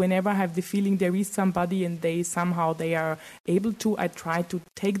 but whenever I have the feeling there is somebody and they are able to, I try to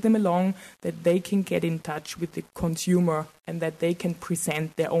take them along, that they can get in touch with the consumer and that they can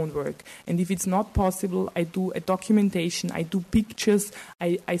present their own work. And if it's not possible, I do a documentation, I do pictures,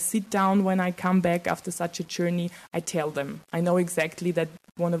 I sit down when I come back after such a journey, I tell them. I know exactly that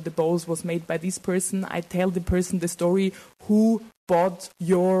one of the bowls was made by this person. I tell the person the story who bought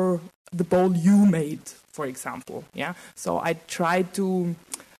the bowl you made, for example. Yeah. So I try to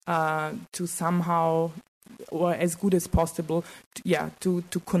somehow, or as good as possible,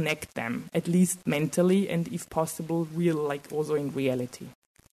 to connect them, at least mentally, and if possible, also in reality.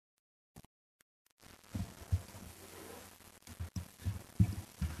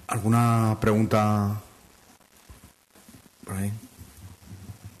 ¿Alguna pregunta por ahí?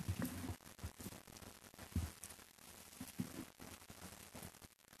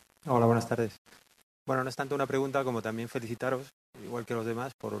 Hola, buenas tardes. Bueno, no es tanto una pregunta como también felicitaros, igual que los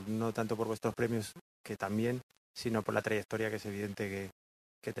demás, no tanto por vuestros premios, que también, sino por la trayectoria que es evidente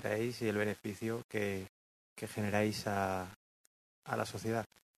que traéis y el beneficio que generáis a la sociedad.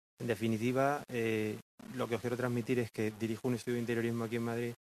 En definitiva, lo que os quiero transmitir es que dirijo un estudio de interiorismo aquí en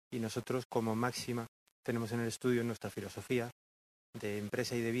Madrid y nosotros como máxima tenemos en el estudio nuestra filosofía de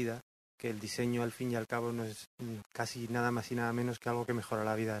empresa y de vida, que el diseño al fin y al cabo no es casi nada más y nada menos que algo que mejora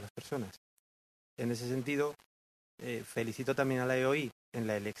la vida de las personas. En ese sentido, felicito también a la EOI en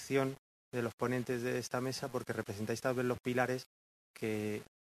la elección de los ponentes de esta mesa, porque representáis tal vez los pilares que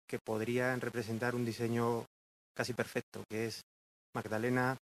podrían representar un diseño casi perfecto, que es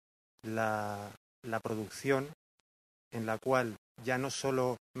Magdalena, la producción en la cual ya no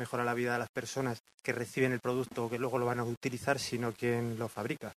solo mejora la vida de las personas que reciben el producto o que luego lo van a utilizar, sino quien lo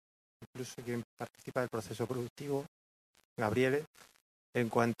fabrica, incluso quien participa del proceso productivo, Gabriele, en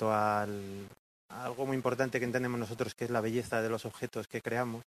cuanto a algo muy importante que entendemos nosotros, que es la belleza de los objetos que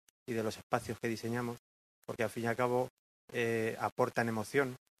creamos y de los espacios que diseñamos, porque al fin y al cabo aportan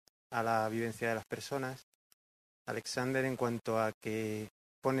emoción a la vivencia de las personas. Alexander, en cuanto a que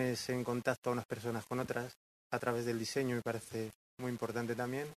pones en contacto a unas personas con otras a través del diseño, me parece muy importante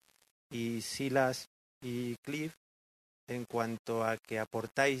también. Y Silas y Cliff, en cuanto a que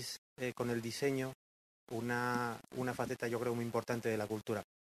aportáis con el diseño una faceta, yo creo, muy importante de la cultura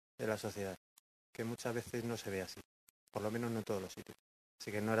de la sociedad, que muchas veces no se ve así, por lo menos no en todos los sitios.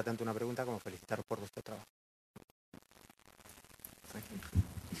 Así que no era tanto una pregunta como felicitaros por vuestro trabajo.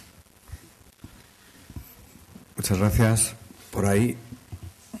 Muchas gracias. Por ahí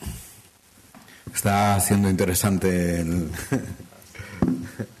Está siendo interesante el...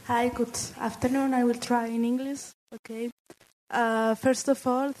 Hi, good afternoon. I will try in English. Okay. First of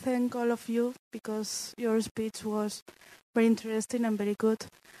all, thank all of you because your speech was very interesting and very good.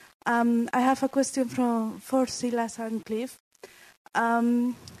 I have a question for Silas and Cliff.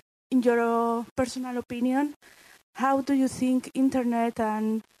 In your personal opinion, how do you think internet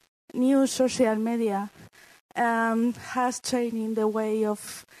and new social media has changed the way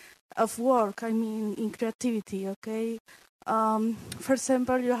of work? I mean, in creativity. Okay. For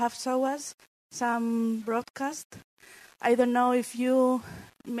example, you have shown us some broadcast. I don't know if you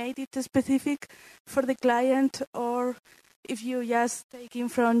made it specific for the client or if you just taken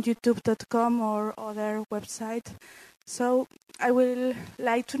from youtube.com or other website. So I will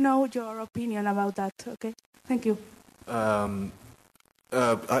like to know your opinion about that. Okay, thank you. I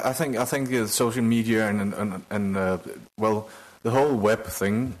think social media and well, the whole web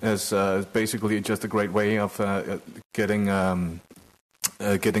thing is basically just a great way of getting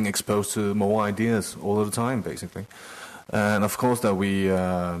exposed to more ideas all the time, basically. And of course, that we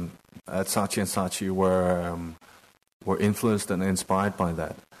at Saatchi Saatchi were influenced and inspired by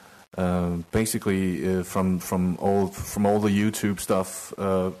that. Basically, from all the YouTube stuff,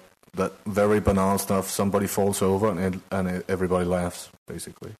 that very banal stuff, somebody falls over and everybody laughs,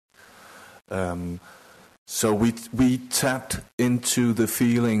 basically. So we tapped into the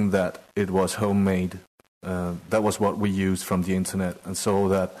feeling that it was homemade. That was what we used from the internet, and so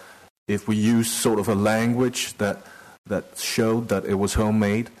that if we used sort of a language that showed that it was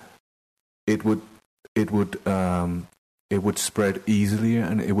homemade, it would spread easily,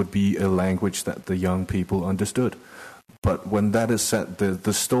 and it would be a language that the young people understood. But when that is said,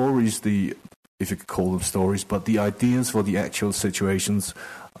 the stories, if you could call them stories, but the ideas for the actual situations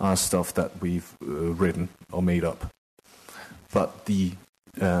are stuff that we've written or made up. But the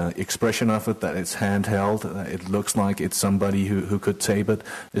expression of it, that it's handheld, it looks like it's somebody who could tape it,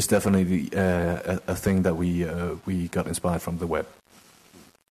 is definitely a thing that we got inspired from the web.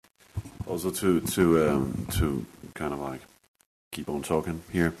 Also to kind of like keep on talking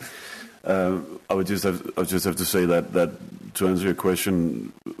here, I would just have to say that to answer your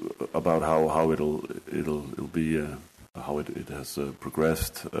question about how it'll be how it has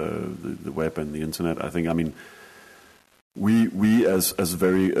progressed, the web and the internet. I think, I mean, we as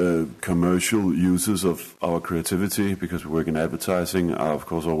very commercial users of our creativity, because we work in advertising, are of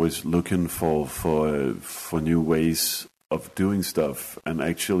course always looking for new ways of doing stuff. And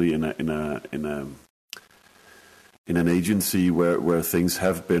actually, in an agency where things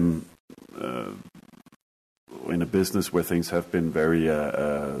have been in a business where things have been very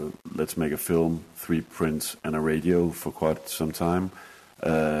let's make a film, 3 prints and a radio for quite some time.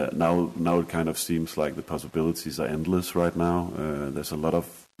 Now it kind of seems like the possibilities are endless right now. There's a lot of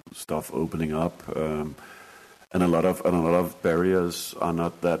stuff opening up, and a lot of barriers are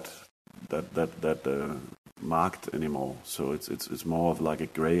not that marked anymore. So it's more of like a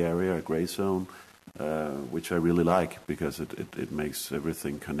gray area, a gray zone, which I really like because it makes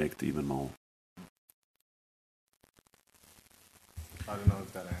everything connect even more. I don't know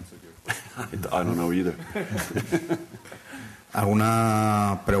if that answered your question. I don't know either.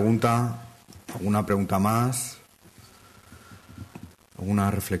 ¿Alguna pregunta más?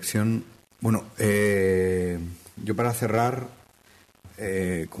 ¿Alguna reflexión? Bueno, yo para cerrar,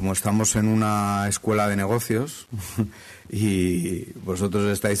 como estamos en una escuela de negocios y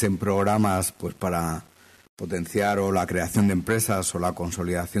vosotros estáis en programas pues para potenciar o la creación de empresas o la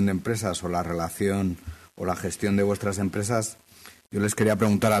consolidación de empresas o la relación o la gestión de vuestras empresas, yo les quería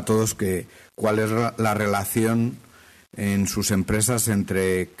preguntar a todos cuál es la relación en sus empresas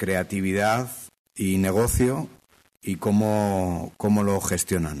entre creatividad y negocio y cómo lo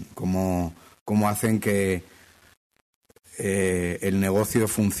gestionan, cómo hacen que el negocio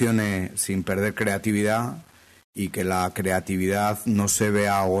funcione sin perder creatividad y que la creatividad no se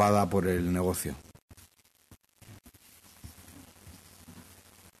vea ahogada por el negocio.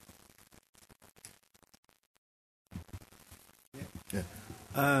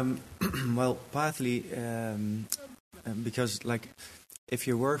 Well, partly because, like, if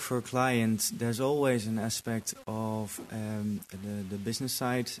you work for a client, there's always an aspect of the business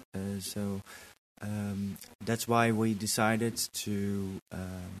side. So that's why we decided to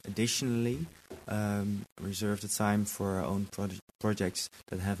additionally reserve the time for our own projects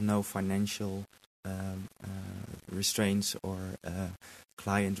that have no financial restraints or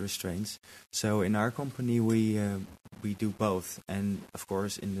client restraints. So in our company, we do both, and of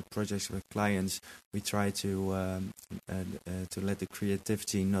course, in the projects with clients, we try to let the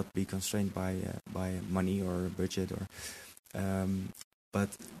creativity not be constrained by money or budget, or but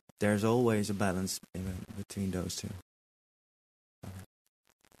there's always a balance between those two.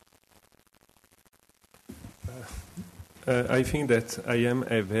 I think that I am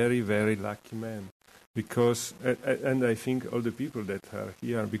a very, very lucky man, because, and I think all the people that are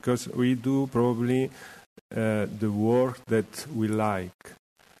here, because we do probably the work that we like,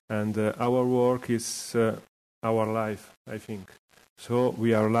 and our work is our life, I think. So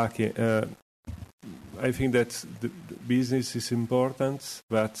we are lucky. I think that the business is important,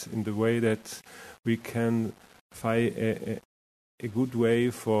 but in the way that we can find a good way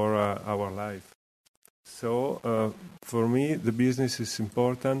for our life. So for me, the business is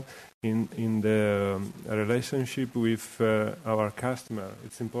important in the relationship with our customer.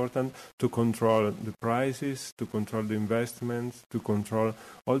 It's important to control the prices, to control the investments, to control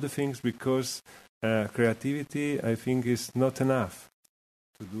all the things, because creativity, I think, is not enough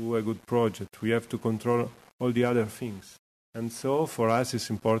to do a good project. We have to control all the other things. And so for us it's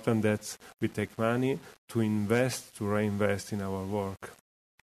important that we take money to invest, to reinvest in our work.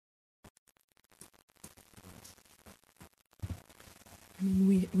 I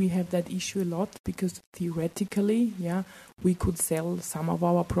mean, we have that issue a lot, because theoretically, we could sell some of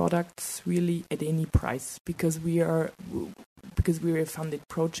our products really at any price, because we're a funded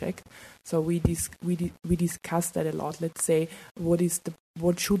project. So we discuss that a lot. Let's say,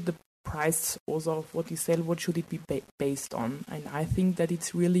 what should the price also of what you sell, what should it be based on? And I think that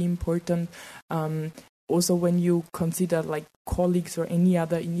it's really important. Also, when you consider like colleagues or any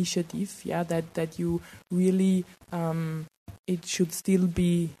other initiative, that you really it should still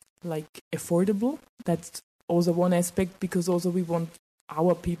be like affordable. That's also one aspect, because also we want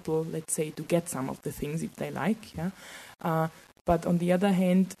our people, let's say, to get some of the things if they like. But on the other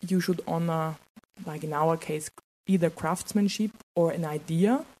hand, you should honor, like in our case, either craftsmanship or an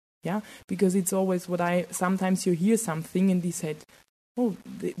idea. Because it's always sometimes you hear something and they said, oh,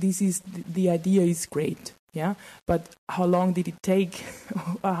 the idea is great. But how long did it take?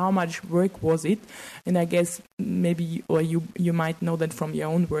 Or how much work was it? And I guess maybe, or you might know that from your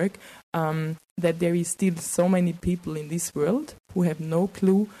own work, that there is still so many people in this world who have no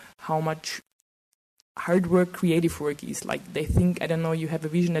clue how much hard work, creative work is. Like, they think, I don't know, you have a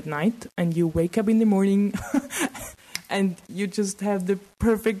vision at night and you wake up in the morning and you just have the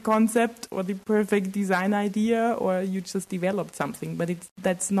perfect concept or the perfect design idea, or you just developed something. But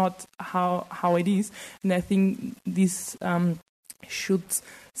that's not how it is. And I think this should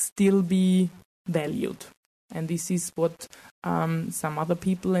still be valued. And this is what some other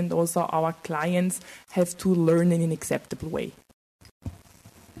people and also our clients have to learn in an acceptable way.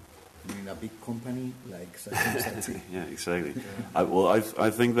 In a big company like Saatchi Saatchi. Yeah, exactly.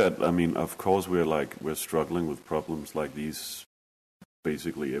 I think that, I mean, of course we're struggling with problems like these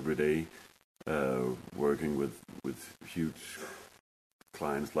basically every day, working with huge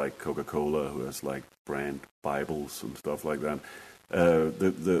clients like Coca-Cola, who has like brand Bibles and stuff like that.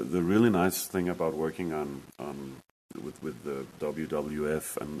 The really nice thing about working on with the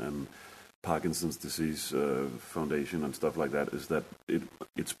WWF and Parkinson's Disease Foundation and stuff like that is that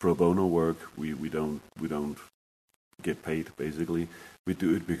it's pro bono work. We don't get paid, basically. We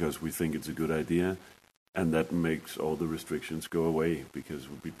do it because we think it's a good idea, and that makes all the restrictions go away, because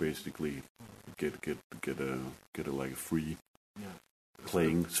we basically get a like free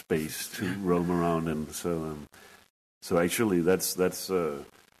playing space to roam around. And so actually that's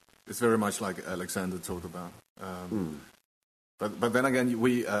it's very much like Alexander talked about. But then again,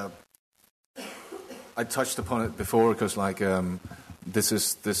 I touched upon it before, because like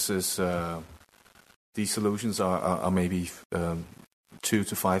these solutions are maybe 2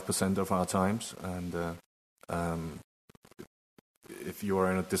 to 5% of our times, and if you are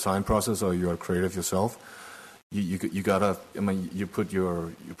in a design process or you are creative yourself, you gotta. I mean, you put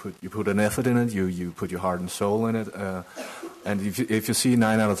an effort in it. You put your heart and soul in it. And if you see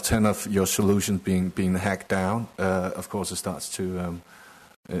 9 out of 10 of your solutions being hacked down, of course it starts to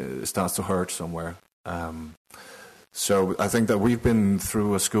hurt somewhere. So I think that we've been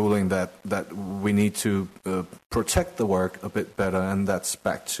through a schooling that we need to protect the work a bit better, and that's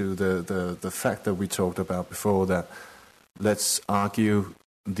back to the fact that we talked about before, that let's argue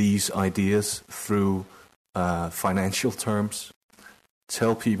these ideas through financial terms,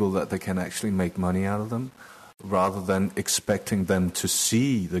 tell people that they can actually make money out of them, rather than expecting them to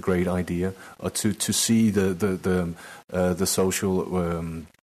see the great idea or to see the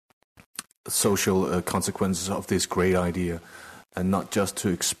social consequences of this great idea, and not just to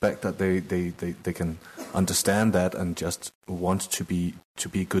expect that they can understand that and just want to be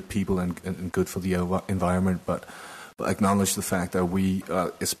good people and good for the environment, but acknowledge the fact that we,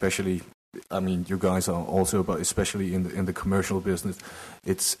 especially I mean, you guys are also, but especially in the commercial business,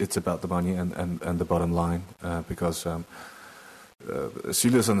 it's about the money and the bottom line, because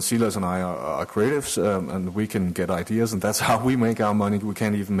Silas and I are creatives, and we can get ideas, and that's how we make our money. We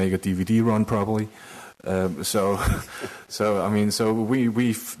can't even make a DVD run properly. So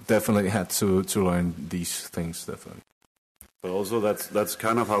we've definitely had to learn these things, definitely. But also that's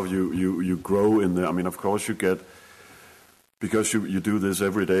kind of how you grow in the. I mean, of course you get, because you do this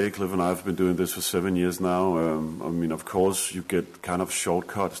every day. Cliff and I have been doing this for 7 years now. I mean, of course you get kind of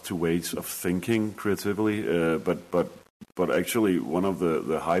shortcuts to ways of thinking creatively. But actually, one of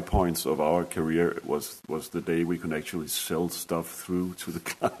the high points of our career was the day we could actually sell stuff through to the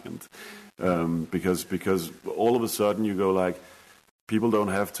client. Because all of a sudden you go like, people don't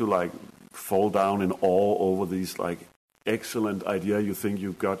have to like fall down in awe over these like excellent idea you think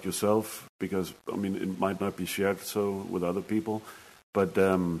you've got yourself, because I mean it might not be shared so with other people, but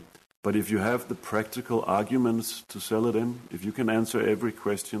if you have the practical arguments to sell it in, if you can answer every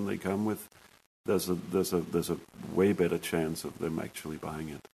question they come with, there's a way better chance of them actually buying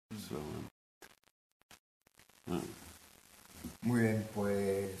it. So. Muy bien,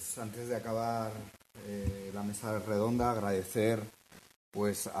 pues antes de acabar la mesa redonda, agradecer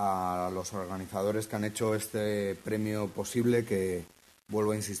pues a los organizadores que han hecho este premio posible, que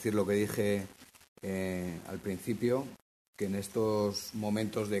vuelvo a insistir lo que dije al principio, que en estos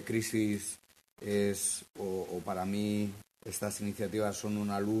momentos de crisis o para mí estas iniciativas son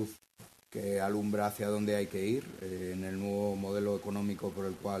una luz que alumbra hacia dónde hay que ir en el nuevo modelo económico por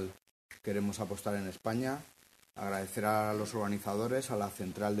el cual queremos apostar en España. Agradecer a los organizadores, a la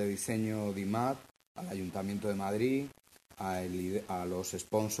Central de Diseño DIMAT, al Ayuntamiento de Madrid, a los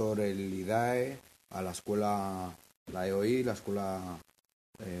sponsors, el IDAE, a la escuela, la EOI, la escuela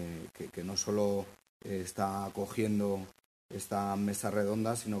que no solo está acogiendo esta mesa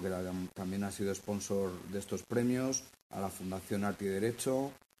redonda, sino que también ha sido sponsor de estos premios, a la Fundación Arte y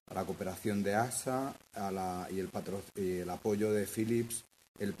Derecho, a la cooperación de AXA y el apoyo de Philips,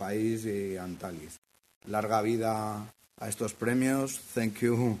 El País y Antalis. Larga vida a estos premios. Thank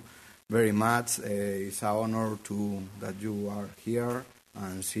you very much. It's an honor that you are here,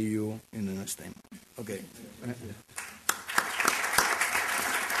 and see you in the next time. Okay.